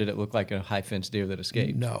range deer, or did it look like a high fence deer that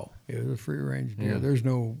escaped? No, it was a free range deer. Yeah. There's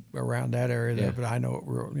no around that area there, Yeah. but I know it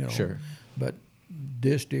real. Sure. But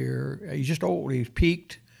this deer, he's just old. He's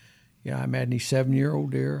peaked. I imagine he's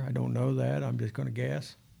 7-year-old deer. I don't know that. I'm just going to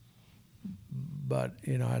guess. But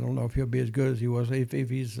I don't know if he'll be as good as he was. If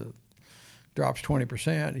he's drops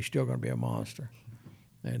 20%, he's still going to be a monster.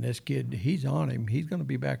 And this kid, he's on him. He's going to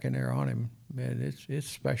be back in there on him. Man, it's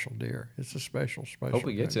special deer. It's a special. Hope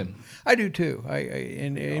he gets thing. him. I do too.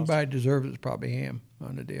 And anybody deserves it's probably him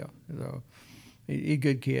on the deal. So he's a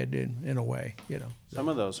good kid in a way, Some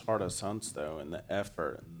of those hardest hunts, though, and the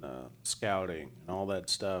effort and the scouting and all that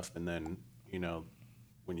stuff, and then,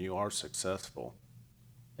 when you are successful,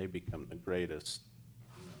 they become the greatest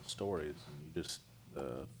stories. Just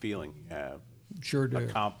the feeling you have Sure do.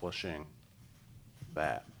 accomplishing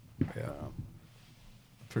that. Yeah.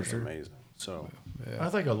 For sure. Amazing. So, I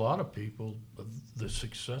think a lot of people, the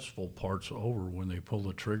successful part's over when they pull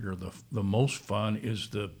the trigger. The most fun is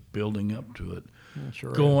the building up to it.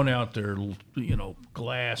 Sure. Going out there,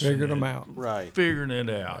 glassing Figured them it, out. right. figuring it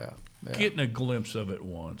out, Yeah. getting a glimpse of it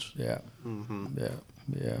once. Yeah.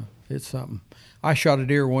 Yeah. It's something. I shot a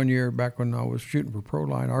deer one year back when I was shooting for Pro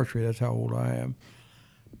Line Archery. That's how old I am.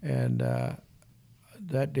 And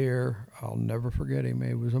that deer, I'll never forget him.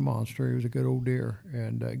 He was a monster. He was a good old deer,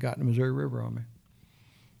 and got in the Missouri River on me.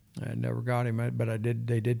 I never got him, but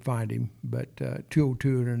they did find him. But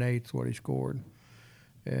 202 and an eighth is what he scored.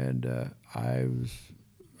 And I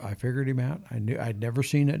figured him out. I knew I'd never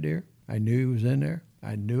seen that deer. I knew he was in there.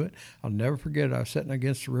 I knew it. I'll never forget it. I was sitting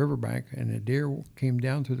against the riverbank, and a deer came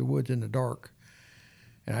down through the woods in the dark.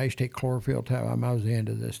 And I used to take chlorophyll tab. I was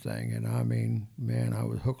into this thing, and I mean, man, I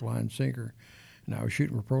was hook, line, sinker. And I was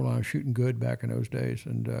shooting for Pro Line. I was shooting good back in those days.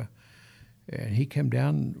 And he came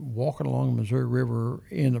down, walking along the Missouri River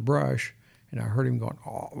in the brush, and I heard him going,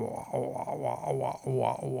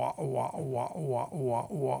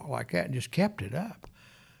 like that, and just kept it up.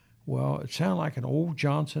 Well, it sounded like an old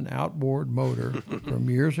Johnson outboard motor from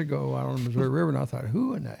years ago out on the Missouri River, and I thought,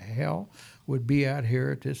 who in the hell would be out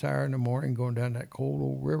here at this hour in the morning going down that cold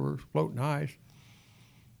old river, floating ice?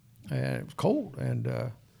 And it was cold, and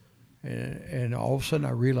all of a sudden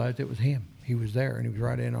I realized it was him. He was there, and he was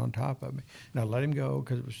right in on top of me. And I let him go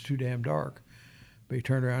because it was too damn dark. But he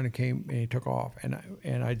turned around and came, and he took off.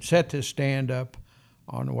 And I'd set this stand up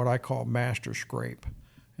on what I call master scrape.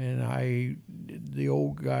 And the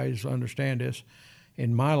old guys understand this.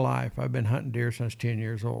 In my life, I've been hunting deer since 10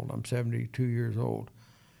 years old. I'm 72 years old.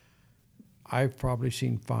 I've probably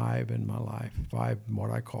seen 5 in my life, 5 what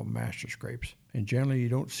I call master scrapes. And generally, you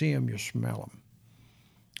don't see them, you smell them.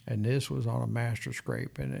 And this was on a master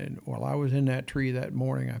scrape. And while I was in that tree that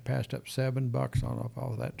morning, I passed up 7 bucks off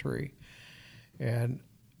of that tree. And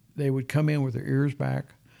they would come in with their ears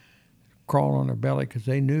back, crawl on their belly because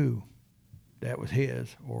they knew that was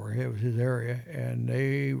his, or it was his area, and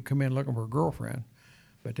they would come in looking for a girlfriend,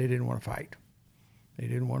 but they didn't want to fight. They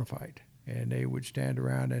didn't want to fight. And they would stand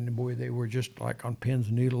around, and boy, they were just like on pins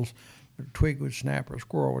and needles. A twig would snap or a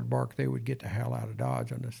squirrel would bark. They would get the hell out of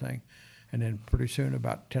Dodge on this thing. And then pretty soon,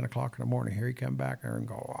 about 10 o'clock in the morning, here he come back there and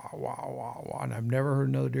go, wah, wah, wah, wah. And I've never heard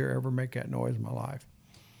another deer ever make that noise in my life.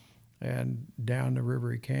 And down the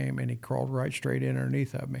river he came, and he crawled right straight in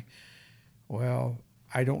underneath of me. Well,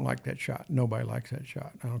 I don't like that shot. Nobody likes that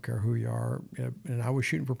shot. I don't care who you are. And I was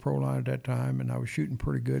shooting for Pro Line at that time, and I was shooting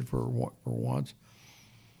pretty good for once.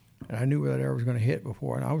 And I knew where that arrow was going to hit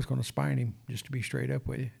before, and I was going to spine him, just to be straight up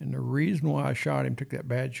with you. And the reason why I shot him, took that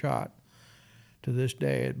bad shot, to this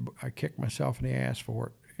day, I kicked myself in the ass for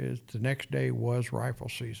it, is the next day was rifle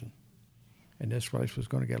season. And this place was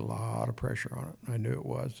going to get a lot of pressure on it. I knew it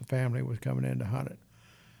was. The family was coming in to hunt it.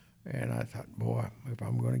 And I thought, boy, if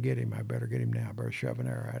I'm going to get him, I better get him now. I better shove an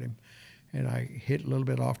arrow at him. And I hit a little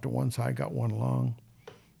bit off to one side, got one lung.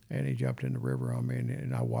 and he jumped in the river on me,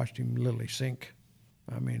 and I watched him literally sink.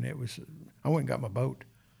 I mean, I went and got my boat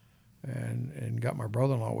and got my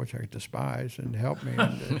brother-in-law, which I despise, and helped me,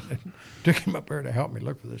 and took him up there to help me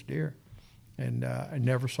look for this deer. And I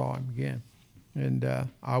never saw him again. And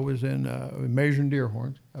I was in measuring deer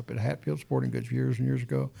horns up at Hatfield Sporting Goods years and years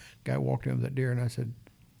ago. Guy walked in with that deer, and I said,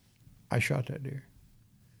 I shot that deer.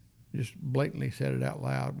 Just blatantly said it out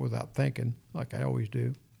loud without thinking, like I always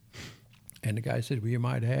do. And the guy said, well, you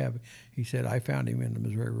might have. He said, I found him in the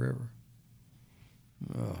Missouri River.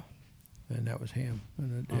 Oh, and that was him.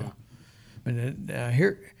 And And then,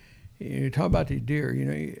 here, you talk about these deer. You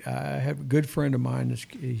know, I have a good friend of mine.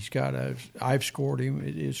 He's got I've scored him.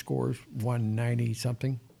 His score is 190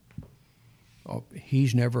 something. Oh,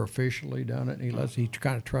 he's never officially done it. He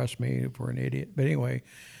kind of trusts me for an idiot. But anyway,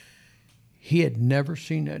 he had never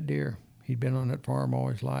seen that deer. He'd been on that farm all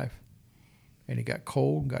his life, and he got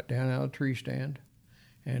cold, got down out of the tree stand,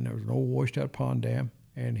 and there was an old washed out pond dam,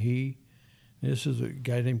 and this is a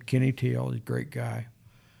guy named Kenny Teal. He's a great guy,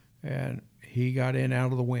 and he got in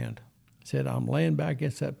out of the wind. Said, I'm laying back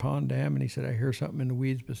against that pond dam, and he said, I hear something in the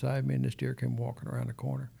weeds beside me, and this deer came walking around the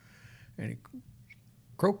corner. And he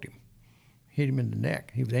croaked him, hit him in the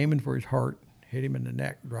neck. He was aiming for his heart, hit him in the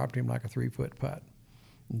neck, dropped him like a 3-foot putt.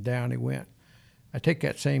 And down he went. I take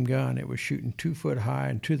that same gun. It was shooting 2 foot high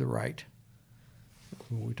and to the right.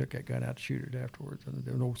 We took that gun out to shoot it afterwards. And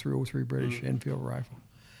there was an old 303 British Enfield rifle.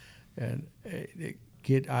 And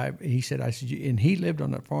he said, and he lived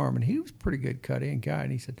on that farm, and he was a pretty good cut-in guy.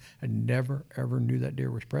 And he said, I never, ever knew that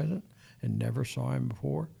deer was present and never saw him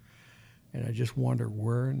before. And I just wondered,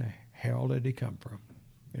 where in the hell did he come from?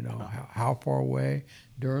 You know, how far away,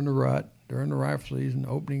 during the rut, during the rifle season,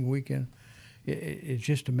 opening weekend. It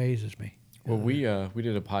just amazes me. Well, we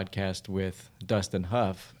did a podcast with Dustin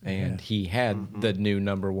Huff, and he had the new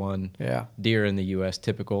 #1 deer in the U.S.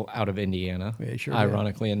 typical out of Indiana,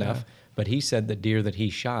 ironically enough. But he said the deer that he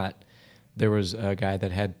shot, there was a guy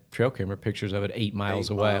that had trail camera pictures of it 8 miles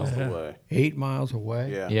away. 8 miles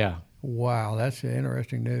away? Yeah. Wow, that's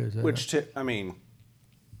interesting news.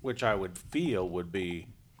 Which I would feel would be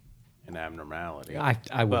an abnormality.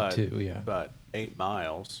 I would too, yeah. But 8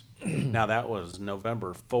 miles. Now, that was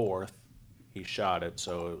November 4th. He shot it,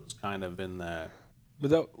 so it was kind of in that. But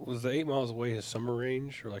that was the 8 miles away his summer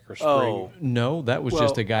range, or like our spring? Oh, no, that was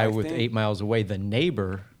just a guy with 8 miles away. The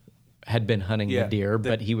neighbor had been hunting the deer,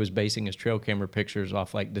 but he was basing his trail camera pictures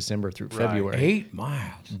off like December through February. 8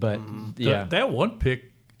 miles. But that one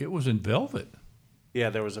pick, it was in velvet. Yeah,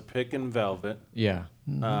 there was a pick in velvet. Yeah.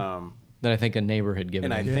 That I think a neighbor had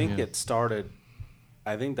given. And I think it started.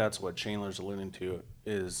 I think that's what Chandler's alluding to.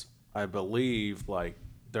 Is I believe like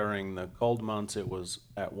during the cold months it was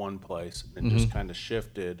at one place and just kind of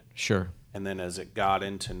shifted. Sure. And then as it got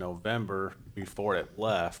into November, before it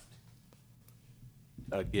left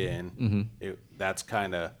again, that's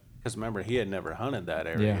kind of because remember he had never hunted that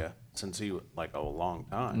area since he was like a long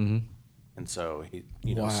time, and so he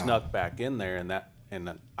snuck back in there,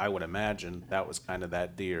 and I would imagine that was kind of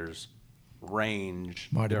that deer's range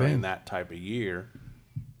during that type of year.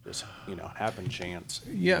 Just happen chance.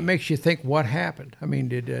 Yeah, it makes you think what happened. I mean,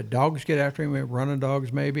 did dogs get after him, running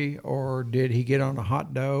dogs maybe, or did he get on a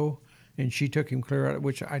hot doe and she took him clear out?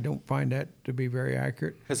 Which I don't find that to be very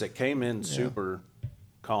accurate. Because it came in super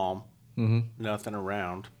calm, nothing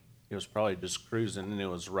around. It was probably just cruising, and it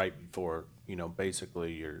was right before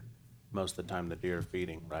basically most of the time the deer are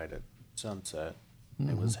feeding right at sunset.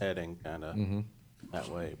 It was heading kind of that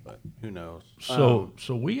way, but who knows? So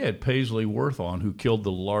we had Paisley Worth on, who killed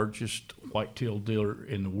the largest white-tailed deer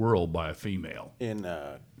in the world by a female in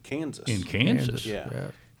Kansas. In Kansas,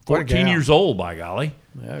 yeah. 14 years old, by golly,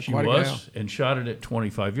 she quite a was, gal. and shot it at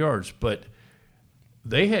 25 yards. But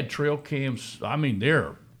they had trail cams. I mean,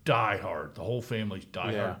 they're diehard. The whole family's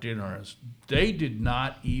diehard deer hunters. They did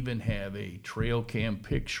not even have a trail cam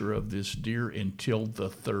picture of this deer until the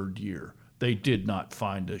 3rd year. They did not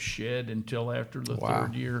find a shed until after the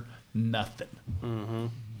 3rd year. Nothing.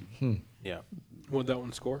 Yeah. What did that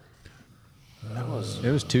one score? It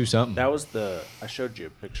was 2 something. That was I showed you a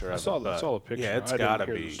picture of it. I saw a picture. Yeah, it's I didn't got to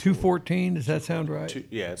hear be. the 214. Does that sound right?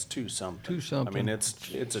 It's 2 something. 2 something. I mean,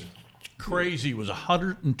 it's a. Crazy. It was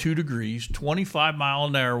 102 degrees,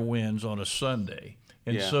 25-mile-an-hour winds on a Sunday.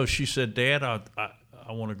 And so she said, Dad, I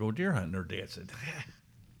want to go deer hunting. Her dad said,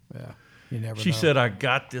 Yeah. You never She know. said, I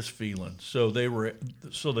got this feeling. So they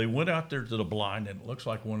went out there to the blind, and it looks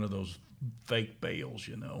like one of those fake bales,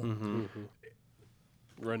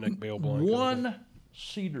 redneck bale blind. One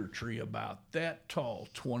cedar tree about that tall,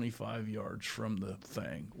 25 yards from the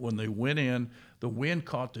thing. When they went in, the wind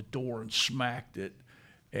caught the door and smacked it.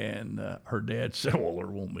 And her dad said, well, there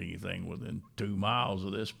won't be anything within 2 miles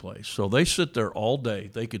of this place. So they sit there all day.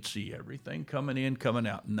 They could see everything coming in, coming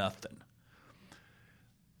out, nothing.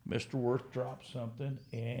 Mr. Worth dropped something,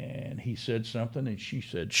 and he said something, and she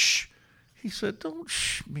said, shh. He said, don't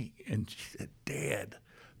shh me. And she said, Dad,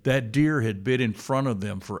 that deer had been in front of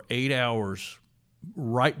them for 8 hours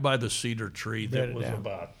right by the cedar tree that was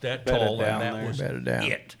about that tall, and that was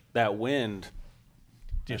it. That wind,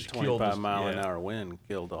 Just that killed 25 us. mile an Yeah. hour wind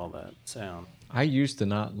killed all that sound. I used to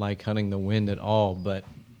not like hunting the wind at all, but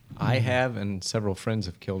I have, and several friends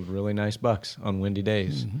have killed really nice bucks on windy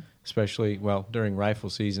days, especially, well, during rifle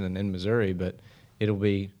season and in Missouri, but it'll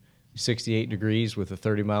be 68 degrees with a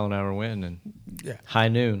 30-mile-an-hour wind and high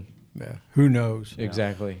noon. Yeah. Who knows?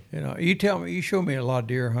 Exactly. You know, you show me a lot of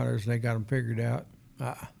deer hunters and they got them figured out.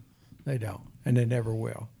 They don't, and they never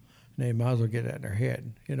will. And they might as well get that in their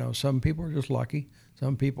head. You know, some people are just lucky.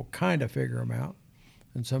 Some people kind of figure them out,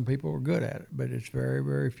 and some people are good at it. But it's very,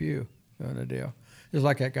 very few on the deal. It's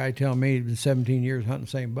like that guy telling me he's been 17 years hunting the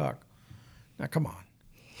same buck. Now, come on.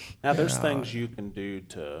 Now, there's things you can do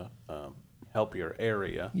to help your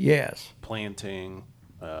area. Yes. Planting,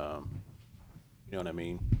 you know what I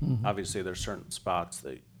mean? Obviously, there's certain spots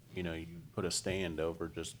that, you know, you put a stand over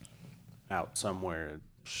just out somewhere.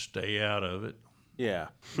 Stay out of it. Yeah,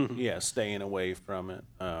 yeah, staying away from it.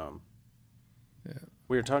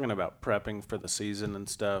 We were talking about prepping for the season and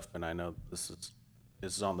stuff, and I know this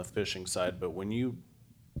is on the fishing side, but when you,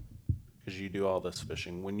 because you do all this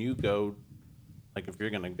fishing, when you go, like if you're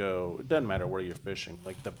gonna go, it doesn't matter where you're fishing,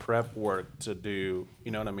 like the prep work to do,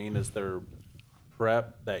 you know what I mean? Is there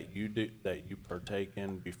prep that you do, that you partake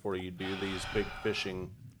in before you do these big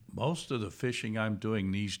fishing? Most of the fishing I'm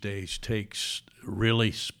doing these days takes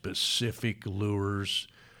really specific lures,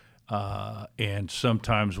 and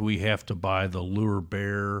sometimes we have to buy the lure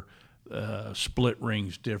bear, split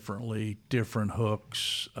rings differently, different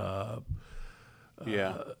hooks,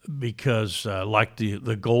 because like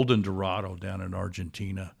the golden dorado down in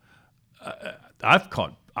Argentina, I've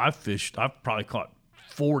probably caught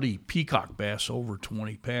 40 peacock bass over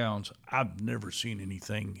 20 pounds. I've never seen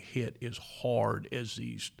anything hit as hard as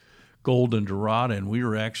these golden dorado, and we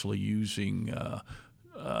were actually using a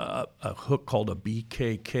hook called a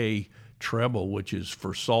BKK treble, which is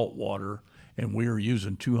for saltwater, and we were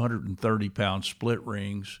using 230-pound split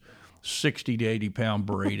rings, 60 to 80-pound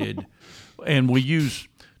braided, and we use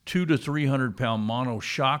 200 to 300-pound mono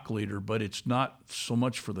shock leader, but it's not so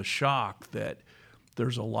much for the shock that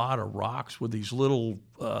there's a lot of rocks with these little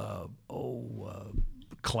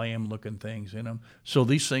clam-looking things in them. So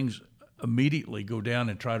these things immediately go down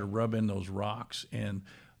and try to rub in those rocks. And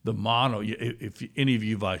the mono, if any of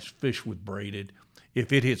you guys fish with braided,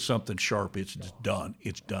 if it hits something sharp, it's just done.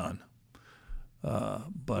 It's done.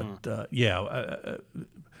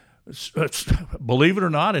 Believe it or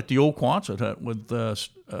not, at the old Quonset hunt with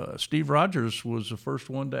Steve Rogers was the first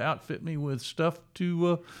one to outfit me with stuff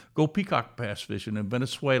to go peacock bass fishing in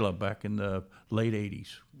Venezuela back in the late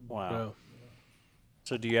 80s. Wow.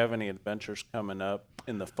 So do you have any adventures coming up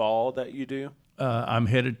in the fall that you do? I'm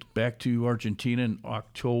headed back to Argentina in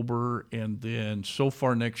October, and then so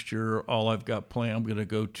far next year, all I've got planned, I'm going to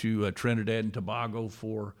go to Trinidad and Tobago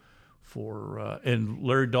for and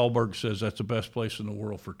Larry Dahlberg says that's the best place in the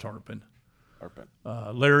world for tarpon.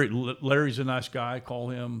 Larry's a nice guy. I call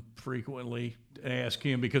him frequently and ask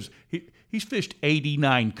him because he's fished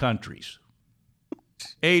 89 countries.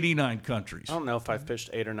 89 countries. I don't know if I fished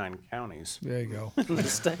 8 or 9 counties There you go. in the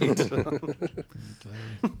state.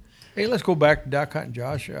 Hey, let's go back to duck hunting,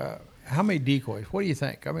 Josh. How many decoys? What do you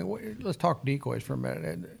think? I mean, let's talk decoys for a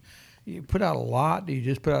minute. You put out a lot? Do you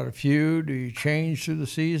just put out a few? Do you change through the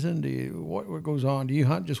season? What goes on? Do you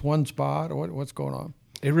hunt just one spot, or what's going on?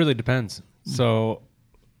 It really depends. So,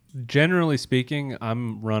 generally speaking,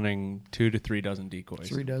 I'm running 2 to 3 dozen decoys.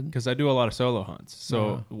 3 dozen? Because I do a lot of solo hunts.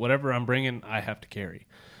 So, whatever I'm bringing, I have to carry.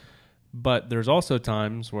 But there's also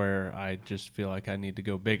times where I just feel like I need to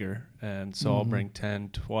go bigger. And so I'll bring 10,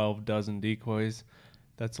 12 dozen decoys.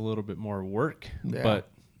 That's a little bit more work. Yeah. But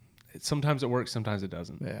sometimes it works, sometimes it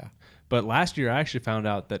doesn't. Yeah. But last year, I actually found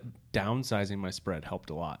out that downsizing my spread helped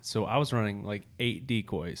a lot. So I was running like 8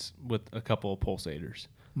 decoys with a couple of pulsators.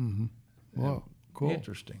 Whoa, cool.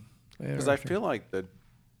 Interesting. Because I feel like that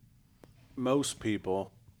most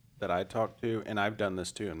people that I talk to, and I've done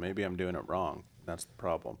this too, and maybe I'm doing it wrong, that's the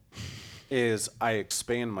problem, is I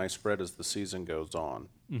expand my spread as the season goes on.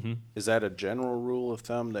 Mm-hmm. Is that a general rule of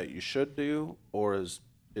thumb that you should do, or is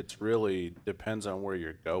it's really depends on where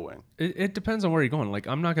you're going? It depends on where you're going. Like,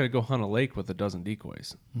 I'm not going to go hunt a lake with a dozen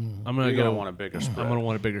decoys. I'm going You're to going to want a bigger spread. I'm going to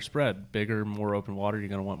want a bigger spread, bigger, more open water. You're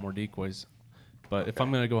going to want more decoys. But if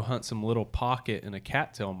I'm going to go hunt some little pocket in a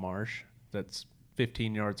cattail marsh that's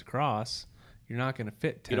 15 yards across, you're not going to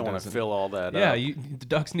fit 10 You don't want to dozen. fill all that Yeah, up. the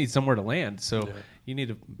ducks need somewhere to land, so you need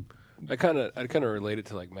to. I kind of relate it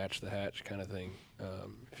to like match the hatch kind of thing.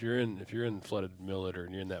 If you're in flooded millet or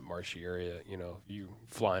you're in that marshy area, you know, if you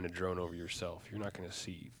flying a drone over yourself, you're not going to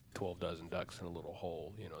see 12 dozen ducks in a little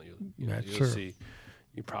hole. You know, That's you'll true. see.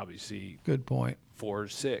 You probably see Good point. 4 or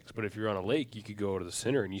 6. But if you're on a lake, you could go to the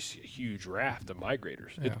center and you see a huge raft of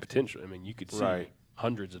migrators. Yeah. It's potential. I mean, you could see Right.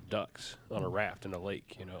 hundreds of ducks on a raft in a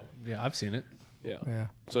lake. You know. Yeah, I've seen it. Yeah. Yeah.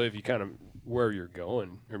 So if you kind of where you're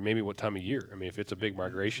going, or maybe what time of year. I mean, if it's a big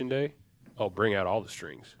migration day, bring out all the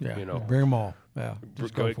strings. Yeah. You know, Bring them all. Yeah.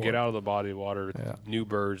 Just go for get it. out of the body of water. Yeah. New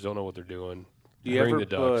birds don't know what they're doing. Do you Bring ever the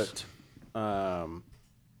ducks. put,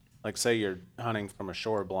 like, say you're hunting from a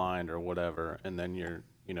shore blind or whatever, and then you're,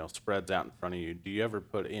 spreads out in front of you. Do you ever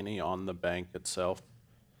put any on the bank itself?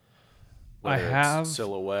 I Whether it's have.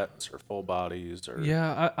 silhouettes or full bodies or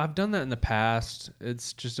Yeah, I've done that in the past.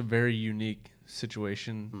 It's just a very unique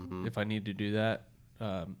situation if I need to do that.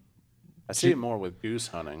 I see it more with goose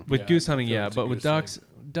hunting. With Yeah, goose hunting, I feel yeah, it's a but with goose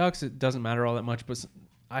ducks, it doesn't matter all that much. But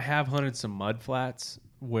I have hunted some mud flats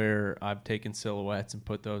where I've taken silhouettes and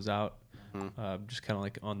put those out, just kind of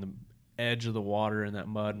like on the edge of the water in that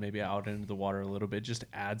mud, maybe out into the water a little bit, just to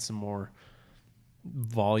add some more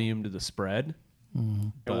volume to the spread.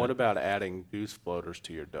 And what about adding goose floaters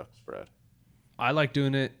to your duck spread? I like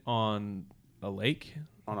doing it on a lake,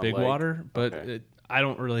 On a big lake? water, but Okay. I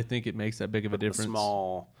don't really think it makes that big of a The difference.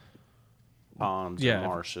 small ponds Yeah. and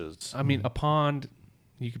marshes. I mean, a pond,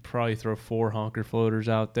 you could probably throw 4 honker floaters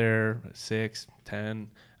out there, 6,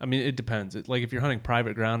 10. I mean, it depends. Like if you're hunting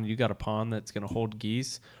private ground and you got a pond that's going to hold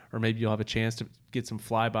geese, or maybe you'll have a chance to get some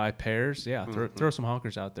flyby pairs. Yeah, throw some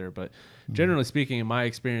honkers out there. But generally speaking, in my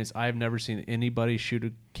experience, I've never seen anybody shoot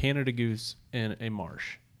a Canada goose in a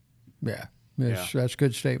marsh. Yeah. That's a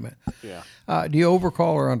good statement. Yeah. Do you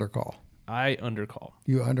overcall or undercall? I undercall.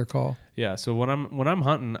 You undercall? Yeah, so when I'm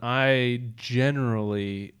hunting, I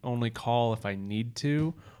generally only call if I need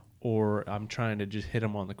to, or I'm trying to just hit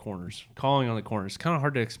them on the corners. Calling on the corners, kind of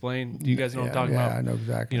hard to explain. Do you guys know what I'm talking about? Yeah, I know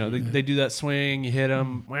exactly. You know, they do that swing, you hit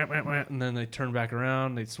them, and then they turn back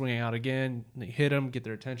around, they swing out again, they hit them, get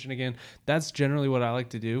their attention again. That's generally what I like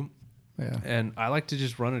to do, Yeah. and I like to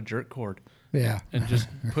just run a jerk cord Yeah. and just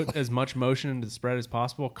put as much motion into the spread as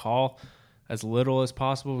possible. Call as little as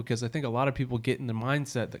possible, because I think a lot of people get in the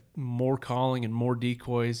mindset that more calling and more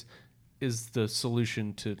decoys is the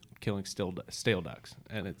solution to killing stale ducks,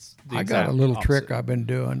 and it's the I got exact a little opposite. trick I've been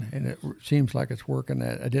doing, and it seems like it's working.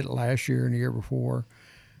 I did it last year and the year before,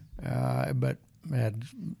 but I had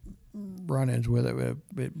run-ins with it.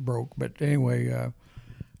 It broke. But anyway,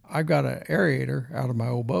 I've got an aerator out of my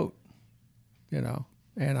old boat,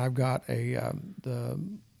 and I've got the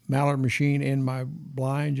Mallard machine in my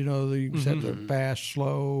blind. You can set the fast,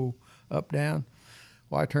 slow, up, down.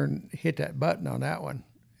 Well, hit that button on that one,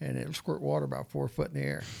 and it'll squirt water about 4 foot in the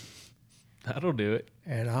air. That'll do it.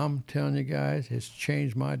 And I'm telling you guys, it's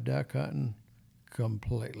changed my duck hunting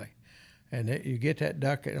completely. And you get that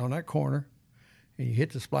duck on that corner, and you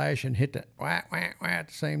hit the splash and hit that whack, whack, whack at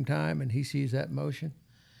the same time, and he sees that motion.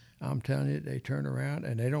 I'm telling you, they turn around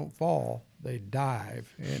and they don't fall; they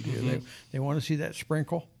dive into you. They want to see that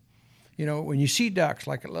sprinkle. When you see ducks,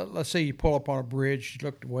 like let's say you pull up on a bridge, you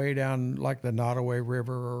look way down like the Nottoway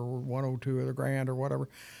River or 102 or the Grand or whatever,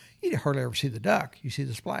 you hardly ever see the duck. You see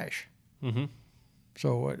the splash. Mm-hmm.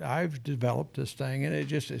 So I've developed this thing, and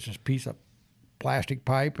it's just a piece of plastic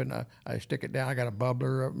pipe, and I stick it down. I got a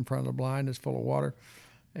bubbler up in front of the blind that's full of water,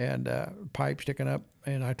 and pipe sticking up,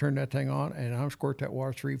 and I turn that thing on, and I squirt that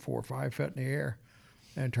water 3, 4, 5 foot in the air,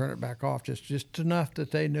 and turn it back off just enough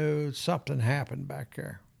that they know something happened back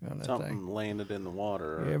there on that Something thing. landed in the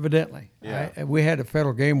water. Evidently. Yeah. We had a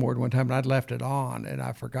federal game warden one time, and I'd left it on, and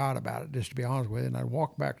I forgot about it, just to be honest with you. And I'd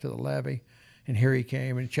walk back to the levee, and here he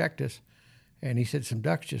came and checked us. And he said, some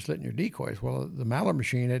ducks just lit in your decoys. Well, the Mallard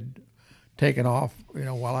machine had taken off,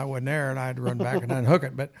 while I wasn't there, and I had to run back and unhook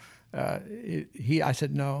it. But I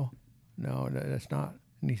said, no, that's not.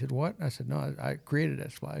 And he said, what? I said, no, I created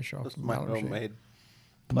that splash off That's the my Mallard machine. homemade.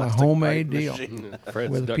 My plastic homemade pipe deal. machine.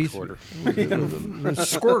 Fred's With a duck piece quarter. The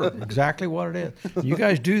squirter, exactly what it is. You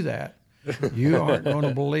guys do that, you aren't going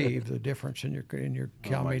to believe the difference in your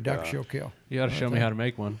how many ducks gosh. you'll kill. You got to show me how to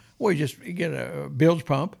make one. Well, you get a bilge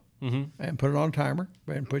pump and put it on a timer,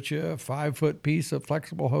 and put you a 5 foot piece of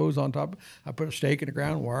flexible hose on top. I put a stake in the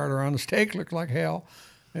ground, wire it around the stake, looks like hell,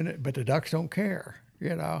 but the ducks don't care.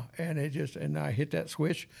 and and I hit that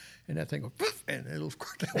switch, and that thing goes, poof, and it'll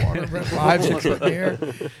squirt that water 5, 6 foot in the air.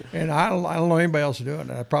 And I don't know anybody else doing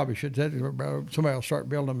it. I probably should say somebody will start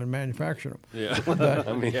building them and manufacturing them. Yeah. But,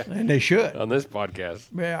 I mean, and they should. on this podcast.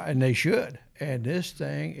 Yeah, and they should. And this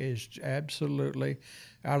thing is absolutely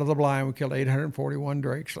out of the blind. We killed 841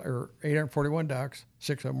 drakes or 841 ducks.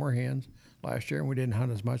 6 of them were hens last year, and we didn't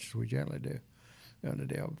hunt as much as we generally do. On the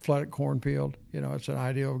deal, flooded cornfield. It's an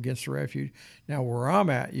ideal against the refuge. Now where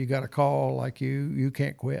I'm at, you got a call like you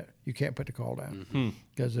can't quit. You can't put the call down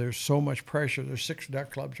because there's so much pressure. There's 6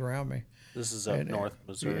 duck clubs around me. This is up north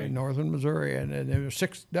Missouri. Yeah, northern Missouri, and there's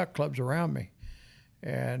 6 duck clubs around me,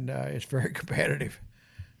 and it's very competitive.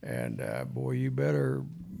 And boy, you better.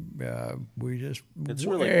 We just It's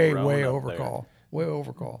really way growing up overcall. Way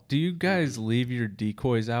overcall. Do you guys leave your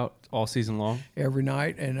decoys out all season long? Every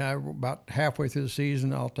night, and about halfway through the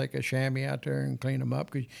season, I'll take a chamois out there and clean them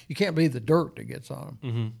up because you can't believe the dirt that gets on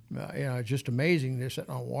them. It's just amazing. They're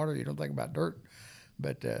sitting on water. You don't think about dirt,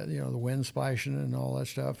 but the wind splashing and all that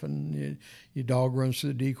stuff, and your dog runs through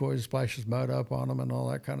the decoys, splashes mud up on them, and all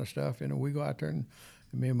that kind of stuff. We go out there and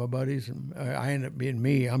me and my buddies, and I end up being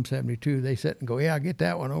me. I'm 72. They sit and go, yeah, get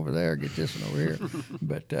that one over there, get this one over here.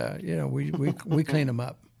 But we clean them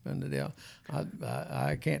up. And the deal,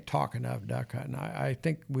 I can't talk enough duck hunting. I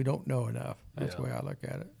think we don't know enough. That's the way I look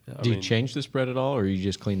at it. Do you change the spread at all, or you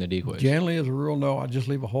just clean the decoys? Generally, as a rule, no. I just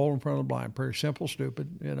leave a hole in front of the blind. Pretty simple, stupid.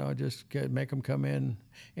 Just make them come in.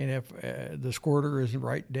 And if the squirter is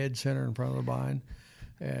right dead center in front of the blind,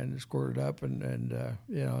 and squirt it up, and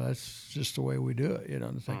that's just the way we do it.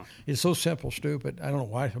 The thing. It's so simple, stupid. I don't know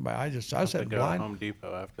why somebody. I said Go to blind. Home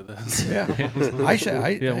Depot after this. Yeah, I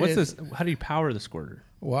said. What's this? How do you power the squirter?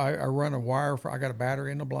 Well, I run a wire. I got a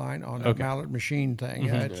battery in the blind on the mallet machine thing.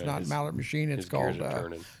 It's not mallet machine. It's called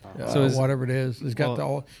whatever it is. It's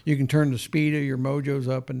got you can turn the speed of your mojos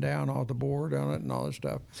up and down off the board on it and all this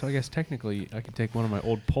stuff. So I guess technically I could take one of my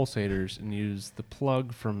old pulsators and use the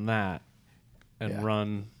plug from that and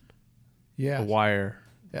run a wire.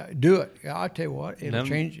 Yeah, do it. I'll tell you what, it'll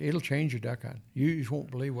change your duck hunt. You just won't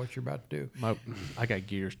believe what you're about to do. I got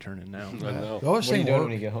gears turning now. I know. Those What are you things doing work.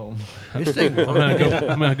 when you get home? This thing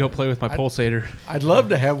I'm gonna go play with my pulsator. I'd love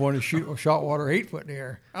to have one to shoot a saltwater 8 foot in the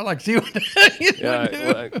air. I'd like to see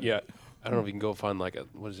what Yeah. I don't know if you can go find like a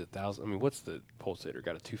 1,000. I mean, what's the pulsator?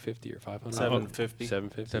 Got a 250 or 500? 750.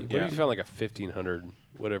 750. Yeah. What if you found like a 1,500,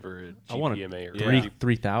 whatever I want GPMA a or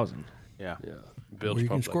 3,000. Yeah. bilge Or you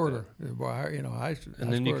can pump squirt like her. Well,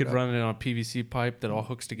 And then you could run it on a PVC pipe that all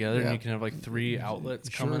hooks together, and Yeah. you can have like 3 outlets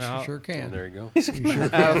coming out. Sure that. can. And there you go. You sure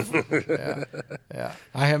can. Yeah.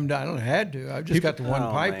 I haven't done. I don't had to. I've just got the one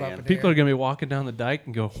pipe man. up. In People are there. gonna be walking down the dike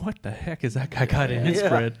and go, "What the heck is that guy got in his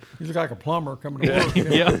spread?" You look like a plumber coming to work. You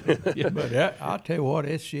know? Yeah. But I'll tell you what,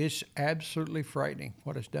 it's absolutely frightening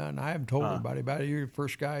what it's done. I haven't told anybody about it. You're the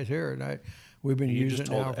first guys here, and we've been You using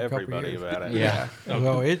just it now told for a couple of everybody years. about it. Yeah.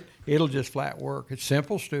 So it'll just flat work. It's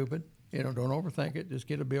simple, stupid. Don't overthink it. Just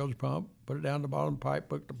get a bilge pump, put it down the bottom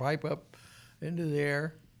pipe, hook the pipe up into the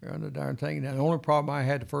air, run the darn thing. Now, the only problem I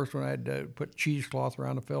had, the first one, I had to put cheesecloth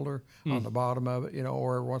around the filter on the bottom of it,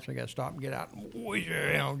 or every once in a while I got to stop and get out and whoosh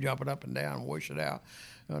it, jump it up and down, whoosh it out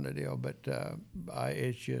on the deal. But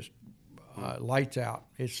it's just lights out.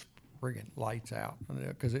 It's friggin' lights out.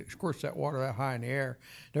 Because it squirts that water that high in the air.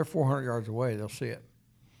 They're 400 yards away. They'll see it.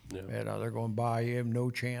 Yeah. And they're going by. You have no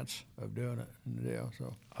chance of doing it.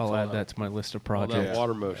 So I'll add that to my list of All projects. that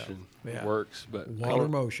water motion Yeah. works, but water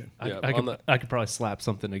motion. Yeah, I could probably slap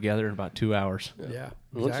something together in about 2 hours. Yeah. Once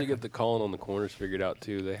you exactly. get the calling on the corners figured out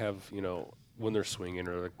too, they have when they're swinging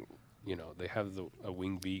or they have a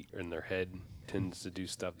wing beat and their head tends to do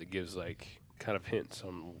stuff that gives like kind of hints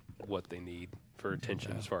on what they need for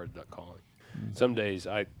attention as far as duck calling. Some days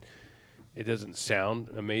it doesn't sound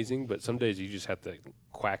amazing, but some days you just have to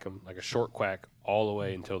quack them like a short quack all the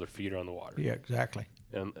way until their feet are on the water. Yeah, exactly.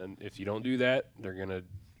 And if you don't do that, they're gonna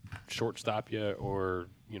short stop you or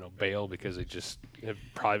bail because they just have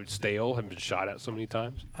probably stale, have been shot at so many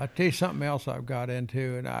times. I'll tell you something else I've got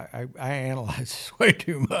into, and I analyze this way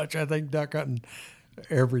too much. I think duck hunting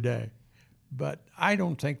every day. But I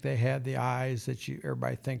don't think they have the eyes that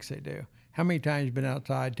everybody thinks they do. How many times you been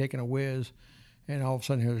outside taking a whiz, and all of a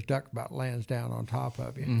sudden there's duck about lands down on top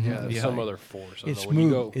of you? Yeah, there's some other force. I don't It's know, when you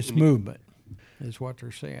go- It's when you- movement, is what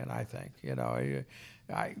they're saying. I think. I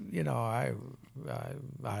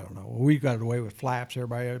don't know. We got away with flaps.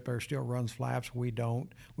 Everybody out there still runs flaps. We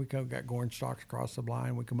don't. We got corn stalks across the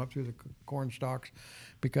blind. We come up through the corn stalks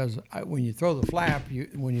because when you throw the flap,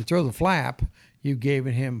 you've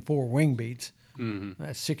given him 4 wing beats.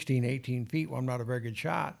 That's 16, 18 feet. Well, I'm not a very good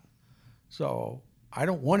shot. So I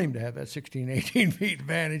don't want him to have that 16, 18 feet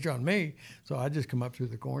advantage on me. So I just come up through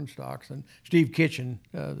the corn stalks. And Steve Kitchen,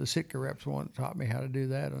 the Sitka rep's one that taught me how to do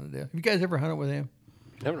that on the deal. Have you guys ever hunted with him?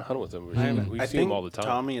 I haven't hunted with them. We I see think them all the time.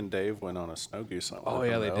 Tommy and Dave went on a snow goose hunt. Oh with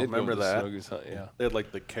yeah, them, they though. did. Remember go to the that? snow goose hunt, yeah. They had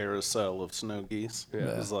like the carousel of snow geese. Yeah.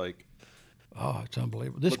 It was like Oh, it's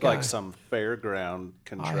unbelievable. This looked guy, like some fairground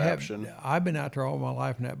contraption. I've been out there all my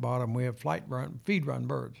life in that bottom. We have feed run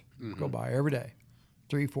birds go by every day,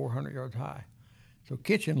 300-400 yards high. So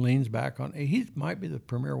Kitchen leans back on. He might be the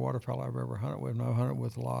premier waterfowl I've ever hunted with, and I've hunted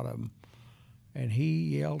with a lot of them. And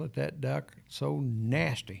he yelled at that duck so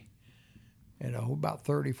nasty. And about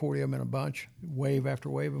 30, 40 of them in a bunch, wave after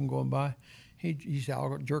wave of them going by. He said,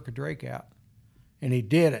 I'll jerk a drake out. And he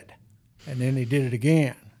did it. And then he did it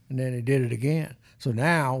again. And then he did it again. So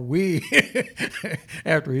now we,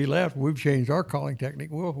 after he left, we've changed our calling technique.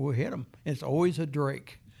 We'll hit him. It's always a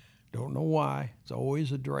drake. Don't know why. It's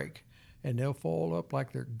always a drake. And they'll fall up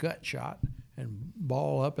like they're gut shot and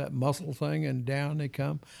ball up that muscle thing, and down they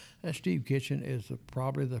come. That Steve Kitchen is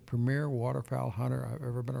probably the premier waterfowl hunter I've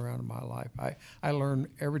ever been around in my life. I learn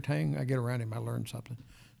every time I get around him, I learn something.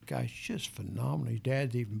 The guy's just phenomenal. His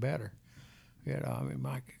dad's even better. You know, I mean,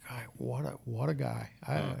 my guy, what a guy.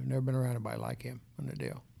 I've never been around anybody like him on the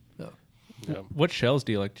deal. So, What shells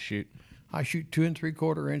do you like to shoot? I shoot 2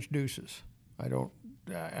 3/4 inch deuces.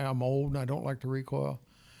 I'm old and I don't like the recoil.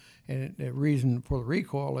 And the reason for the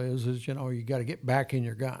recoil is you got to get back in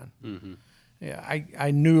your gun. Mm-hmm. Yeah,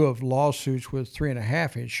 I knew of lawsuits with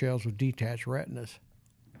 3.5 inch shells with detached retinas.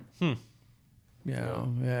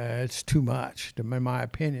 It's too much, in my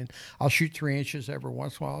opinion. I'll shoot 3 inches every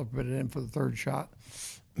once in a while, I'll put it in for the third shot.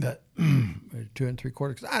 But 2 3/4,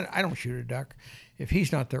 'cause I don't shoot a duck. If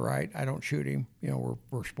he's not the right, I don't shoot him.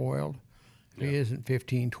 We're spoiled. If he isn't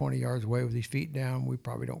 15, 20 yards away with his feet down, we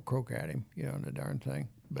probably don't croak at him, in the darn thing.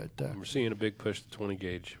 But We're seeing a big push to 20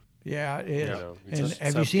 gauge. yeah, it is. It's And a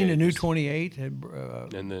have you seen the new sub-gauges. 28?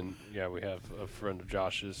 And then, we have a friend of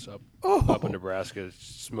Josh's up Oh. in Nebraska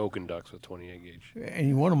smoking ducks with 28 gauge. And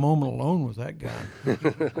you want a moment alone with that gun.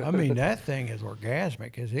 I mean, that thing is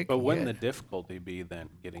orgasmic as it But can wouldn't get. the difficulty be then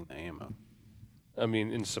getting the ammo? I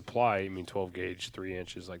mean, in supply, 12 gauge, 3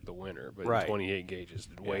 inches like the winner, but Right. 28 gauge is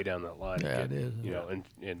way down that line. to Yeah, get, it is.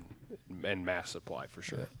 And mass supply for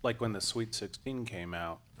sure. Like when the Sweet 16 came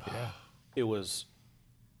out, it was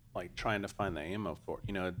like trying to find the ammo for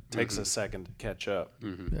it. It takes a second to catch up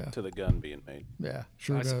Yeah. to the gun being made. Yeah,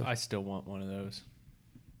 sure does. I still want one of those.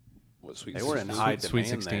 What sweet They were in sixteen? high Sweet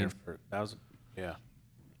demand there 16. for that was You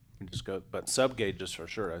just go, but sub gauges for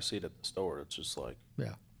sure. I see it at the store. It's just like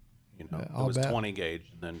Yeah. it I'll was bet. 20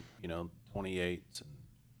 gauge, and then 28s. And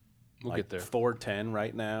We'll like get there. 410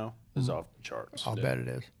 right now is off the charts. I'll bet it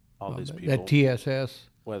is. All I'll these bet. people, That TSS,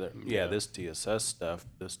 whether this TSS stuff,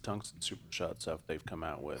 this tungsten super shot stuff they've come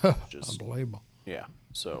out with, just unbelievable.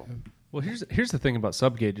 So Well, here's the thing about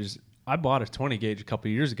sub gauges. I bought a 20 gauge a couple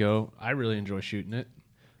of years ago. I really enjoy shooting it,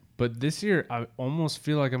 but this year I almost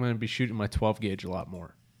feel like I'm going to be shooting my 12 gauge a lot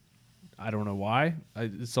more. I don't know why.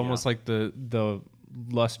 It's almost like the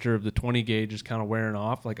luster of the 20 gauge is kind of wearing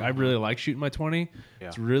off. Like I really like shooting my 20. Yeah.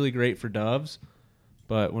 It's really great for doves,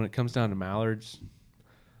 but when it comes down to mallards,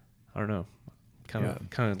 I don't know.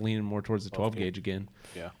 Kind of leaning more towards the 12 gauge again.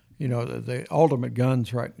 yeah, The ultimate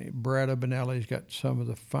guns, right? Brad Benelli's got some of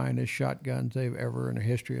the finest shotguns they've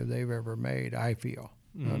ever made, I feel,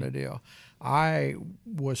 on the deal. I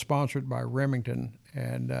was sponsored by Remington,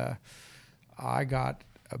 and I got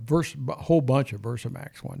a whole bunch of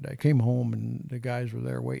Versamax one day. Came home, and the guys were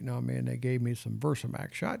there waiting on me, and they gave me some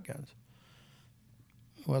Versamax shotguns.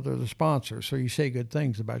 Well, they're the sponsors, so you say good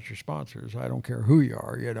things about your sponsors. I don't care who you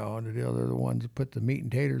are, and they're the ones that put the meat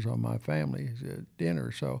and taters on my family's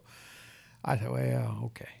dinner. So I thought, well,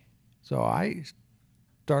 okay. So I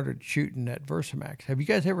started shooting that Versamax. Have you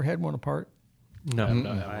guys ever had one apart? No.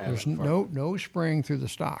 There's no spring through the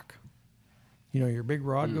stock. Your big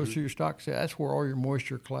rod goes through your stock. So that's where all your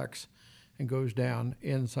moisture collects and goes down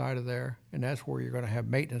inside of there, and that's where you're going to have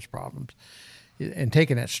maintenance problems. And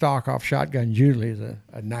taking that stock off shotguns usually is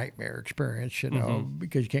a nightmare experience,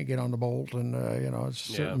 because you can't get on the bolt, and it's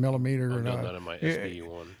a certain millimeter. I've done that in my SBU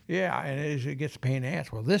one. Yeah, and it gets a pain in the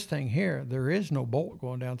ass. Well, this thing here, there is no bolt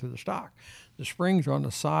going down through the stock. The springs are on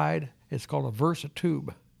the side. It's called a Versa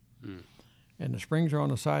tube. And the springs are on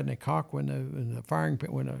the side, and they cock when the firing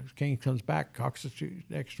pin, when the king comes back, cocks the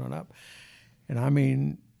next one up. And I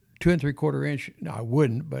mean, 2 3/4 inch. No, I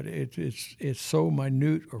wouldn't, but it's so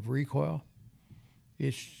minute of recoil.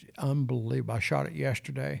 It's unbelievable. I shot it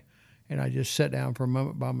yesterday, and I just sat down for a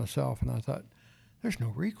moment by myself, and I thought, there's no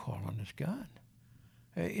recoil on this gun.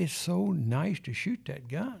 It's so nice to shoot that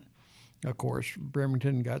gun. Of course,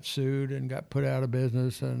 Remington got sued and got put out of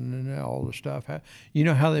business and all the stuff. You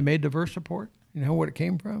know how they made the VersaPort? You know what it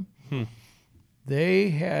came from? They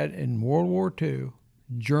had, in World War II,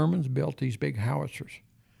 Germans built these big howitzers,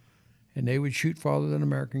 and they would shoot farther than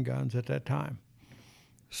American guns at that time.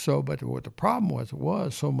 So, but what the problem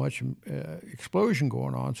was so much explosion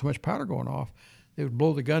going on, so much powder going off, they would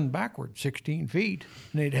blow the gun backward 16 feet,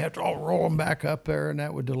 and they'd have to all roll them back up there, and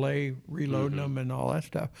that would delay reloading them and all that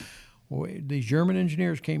stuff. Well, these German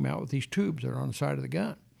engineers came out with these tubes that are on the side of the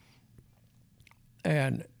gun,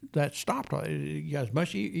 and that stopped. You got as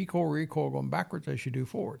much equal recoil going backwards as you do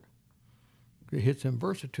forward. It hits them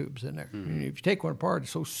Versa tubes in there. And if you take one apart,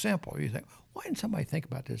 it's so simple. You think, why didn't somebody think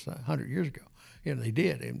about this 100 years ago? You know, they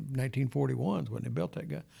did in 1941 when they built that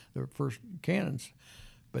gun, the first cannons.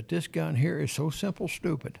 But this gun here is so simple,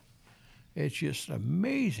 stupid. It's just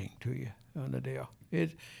amazing to you on the deal.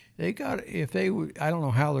 They got, if they would, I don't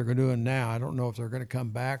know how they're doing now. I don't know if they're going to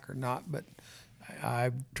come back or not, but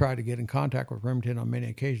I've tried to get in contact with Remington on many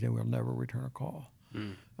occasions, and we'll never return a call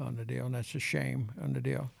on the deal, and that's a shame on the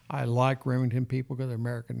deal. I like Remington people because they're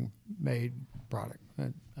American-made product.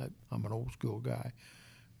 I'm an old-school guy.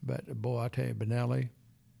 But, boy, I tell you, Benelli,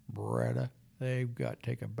 Beretta, they've got to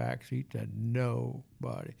take a back seat to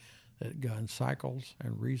nobody. That gun cycles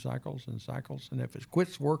and recycles and cycles, and if it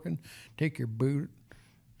quits working, take your boot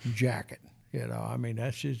and jack it. You know, I mean,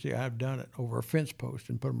 that's just, I've done it over a fence post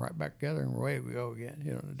and put them right back together, and away we go again,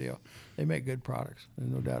 you know, the deal. They make good products. There's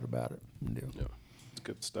no doubt about it. The deal. Yeah, it's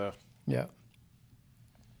good stuff. Yeah.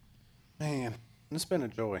 Man, it's been a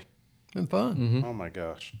joy. Been fun. Oh, my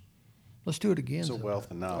gosh. Let's do it again. It's a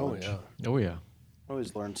wealth of knowledge. Oh yeah.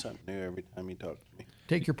 Always learn something new every time you talk to me.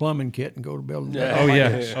 Take your plumbing kit and go to building. Yeah. Oh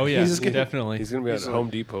yeah. Oh yeah. Definitely. He's going to be at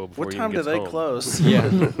Home Depot before What he time even do gets they home. close? Yeah.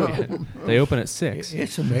 They open at 6.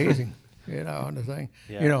 It's amazing, you know, on the thing.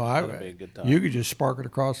 Yeah, you know, that'll be a good time. you could just spark it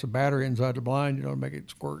across the battery inside the blind, you know, make it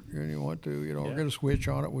squirt when you want to, you know, or get a switch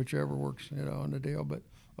on it, whichever works, you know, on the deal. But,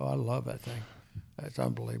 I love that thing. That's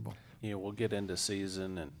unbelievable. Yeah, we'll get into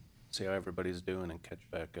season and see how everybody's doing and catch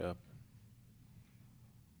back up.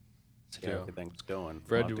 See how Yeah. everything's going. Fred,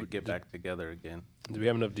 We'll have do to we- get back together again. Do we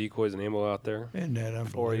have enough decoys and ammo out there? Isn't that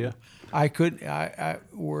For you.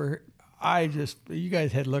 unbelievable? You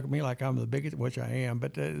guys had to look at me like I'm the biggest, which I am,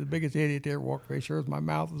 but the biggest idiot there walked face sure as my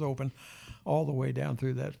mouth was open all the way down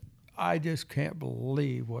through that. I just can't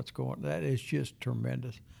believe what's going. That is just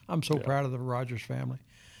tremendous. I'm so proud of the Rogers family.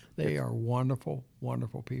 They are wonderful,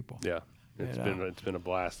 wonderful people. Yeah. It's Yeah. been a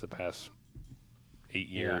blast the past 8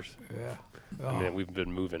 years. Yeah. I mean, we've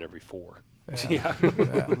been moving every 4. Yeah.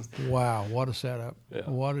 Wow, what a setup. Yeah.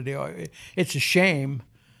 What a deal. It's a shame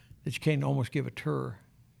that you can't almost give a tour,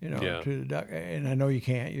 you know, Yeah. to the duck. And I know you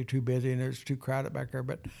can't. You're too busy and it's too crowded back there.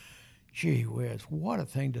 But, gee whiz, what a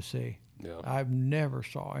thing to see. Yeah. I've never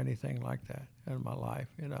saw anything like that in my life,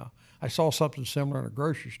 you know. I saw something similar in a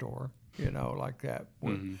grocery store, you know, like that.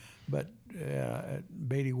 But at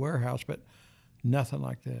Beatty Warehouse, but nothing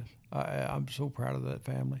like this. I'm so proud of that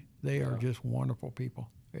family. They are just wonderful people,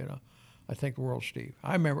 you know. I think the world, Steve.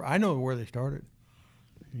 I know where they started.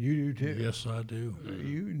 You do too. Yes, I do.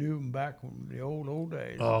 You knew them back from the old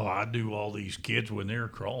days. Oh, I do all these kids when they're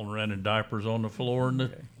crawling around in diapers on the floor.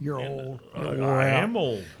 And You're old. You're I wore out. am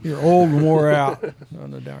old. You're old and wore out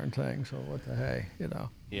on the darn thing. So what the hey, you know.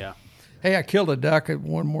 Yeah. Hey, I killed a duck.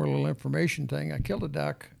 One more little information thing. I killed a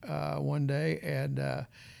duck one day, and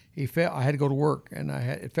he fell. I had to go to work, and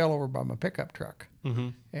it fell over by my pickup truck.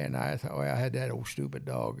 And I thought, well, I had that old stupid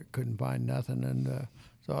dog. It couldn't find nothing, and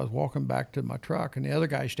so I was walking back to my truck, and the other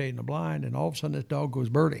guy stayed in the blind, and all of a sudden this dog goes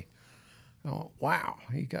birdie. I went, wow,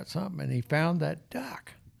 he got something, and he found that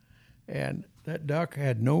duck, and that duck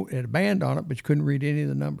had a band on it, but you couldn't read any of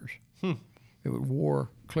the numbers. It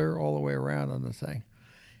wore clear all the way around on the thing.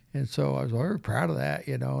 And so I was very proud of that,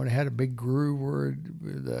 you know, and it had a big groove where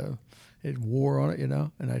it wore on it, you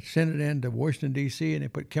know. And I sent it in to Washington, D.C., and they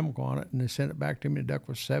put chemical on it, and they sent it back to me. The duck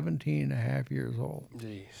was 17 and a half years old.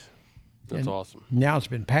 Jeez. That's And awesome. Now it's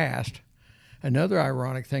been passed. Another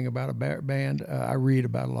ironic thing about a band, I read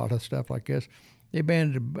about a lot of stuff like this. They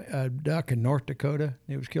banned a duck in North Dakota.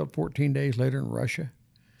 It was killed 14 days later in Russia.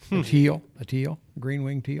 A teal,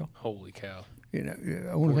 green-winged teal. Holy cow. You know,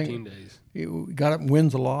 I want to 14 think days. it got up and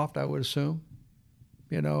winds aloft, I would assume,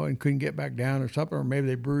 you know, and couldn't get back down or something, or maybe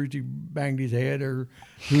they bruised him, banged his head, or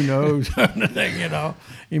who knows, you know.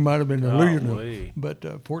 He might have been delusional. Golly.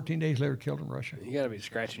 But 14 days later, killed in Russia. You got to be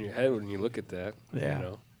scratching your head when you look at that. Yeah, You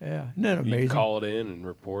know? yeah. Isn't that You amazing? call it in and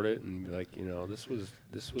report it and be like, you know, this was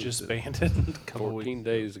Just the banned it a couple 14 weeks.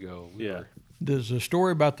 days ago. Yeah. There's a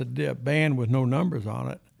story about the band with no numbers on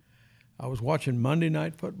it. I was watching Monday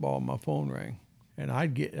Night Football, my phone rang, and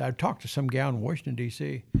I'd talk to some gal in Washington,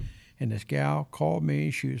 D.C., and this gal called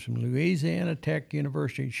me. She was from Louisiana Tech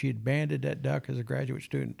University. She had banded that duck as a graduate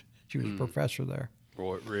student. She was a professor there.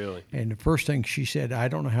 Boy, really? And the first thing she said, I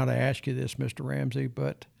don't know how to ask you this, Mr. Ramsey,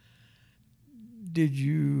 but did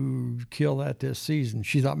you kill that this season?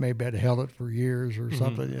 She thought maybe I'd held it for years or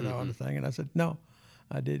something, on the thing. And I said, no,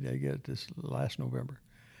 I did. I get it this last November.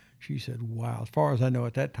 She said, wow, as far as I know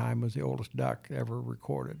at that time was the oldest duck ever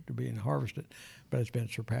recorded to being harvested. But it's been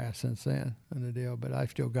surpassed since then and the deal. But I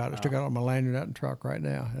still got it. Still got it on my lanyard out in the truck right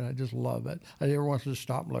now. And I just love it. I never want to just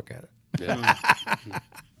stop and look at it. Yeah.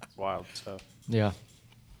 It's wild stuff. Yeah.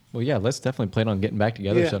 Well, yeah, let's definitely plan on getting back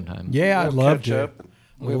together sometime. Yeah, I'd love catch to. up and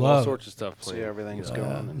We have all sorts of stuff see planned. how everything's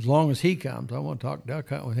going. As long as he comes, I want to talk duck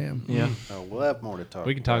hunt with him. Yeah. We'll have more to talk.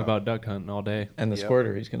 We can talk about duck hunting all day. And the Yep.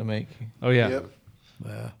 squirter he's going to make. Oh yeah. Yep.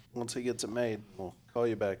 Yeah. Once he gets it made, we'll call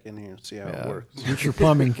you back in here and see how it works. Get your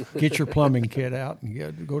plumbing kit out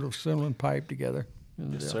and go to Cinema Pipe together.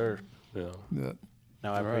 Yes, sir. Yeah. Yeah.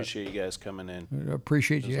 No, I appreciate you guys coming in. I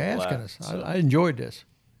appreciate you There's a asking lot, us. so. I enjoyed this.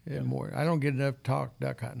 Yeah, more. I don't get enough talk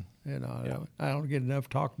duck hunting. I don't get enough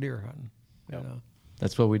talk deer hunting.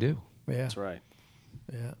 That's what we do. Yeah. That's right.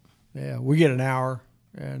 Yeah. We get an hour,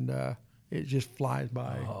 and it just flies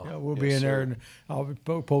by. We'll be in there, and I'll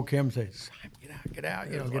poke him and say, "Simon, get out!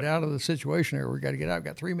 Get out of the situation here. We got to get out. We've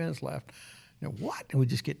got 3 minutes left." What? And we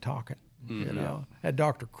just get talking. Had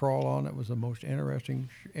Dr. Kroll on. It was the most interesting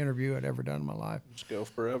interview I'd ever done in my life. Just go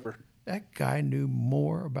forever. That guy knew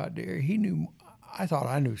more about deer. He knew. I thought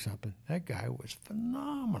I knew something. That guy was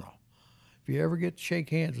phenomenal. If you ever get to shake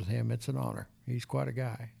hands with him, it's an honor. He's quite a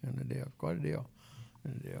guy and a deal. Quite a deal.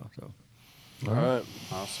 And a deal. So. All right.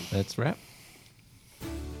 Awesome. That's wrap.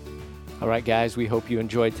 All right, guys, we hope you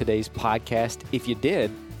enjoyed today's podcast. If you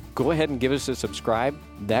did, go ahead and give us a subscribe.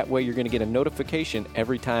 That way you're going to get a notification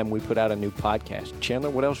every time we put out a new podcast. Chandler,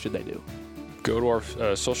 what else should they do? Go to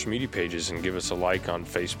our social media pages and give us a like on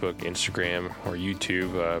Facebook, Instagram, or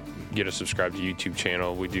YouTube. Get us subscribed to YouTube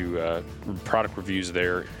channel. We do product reviews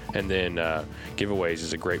there. And then giveaways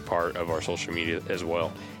is a great part of our social media as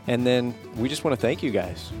well. And then we just want to thank you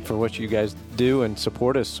guys for what you guys do and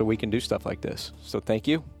support us so we can do stuff like this. So thank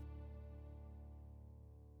you.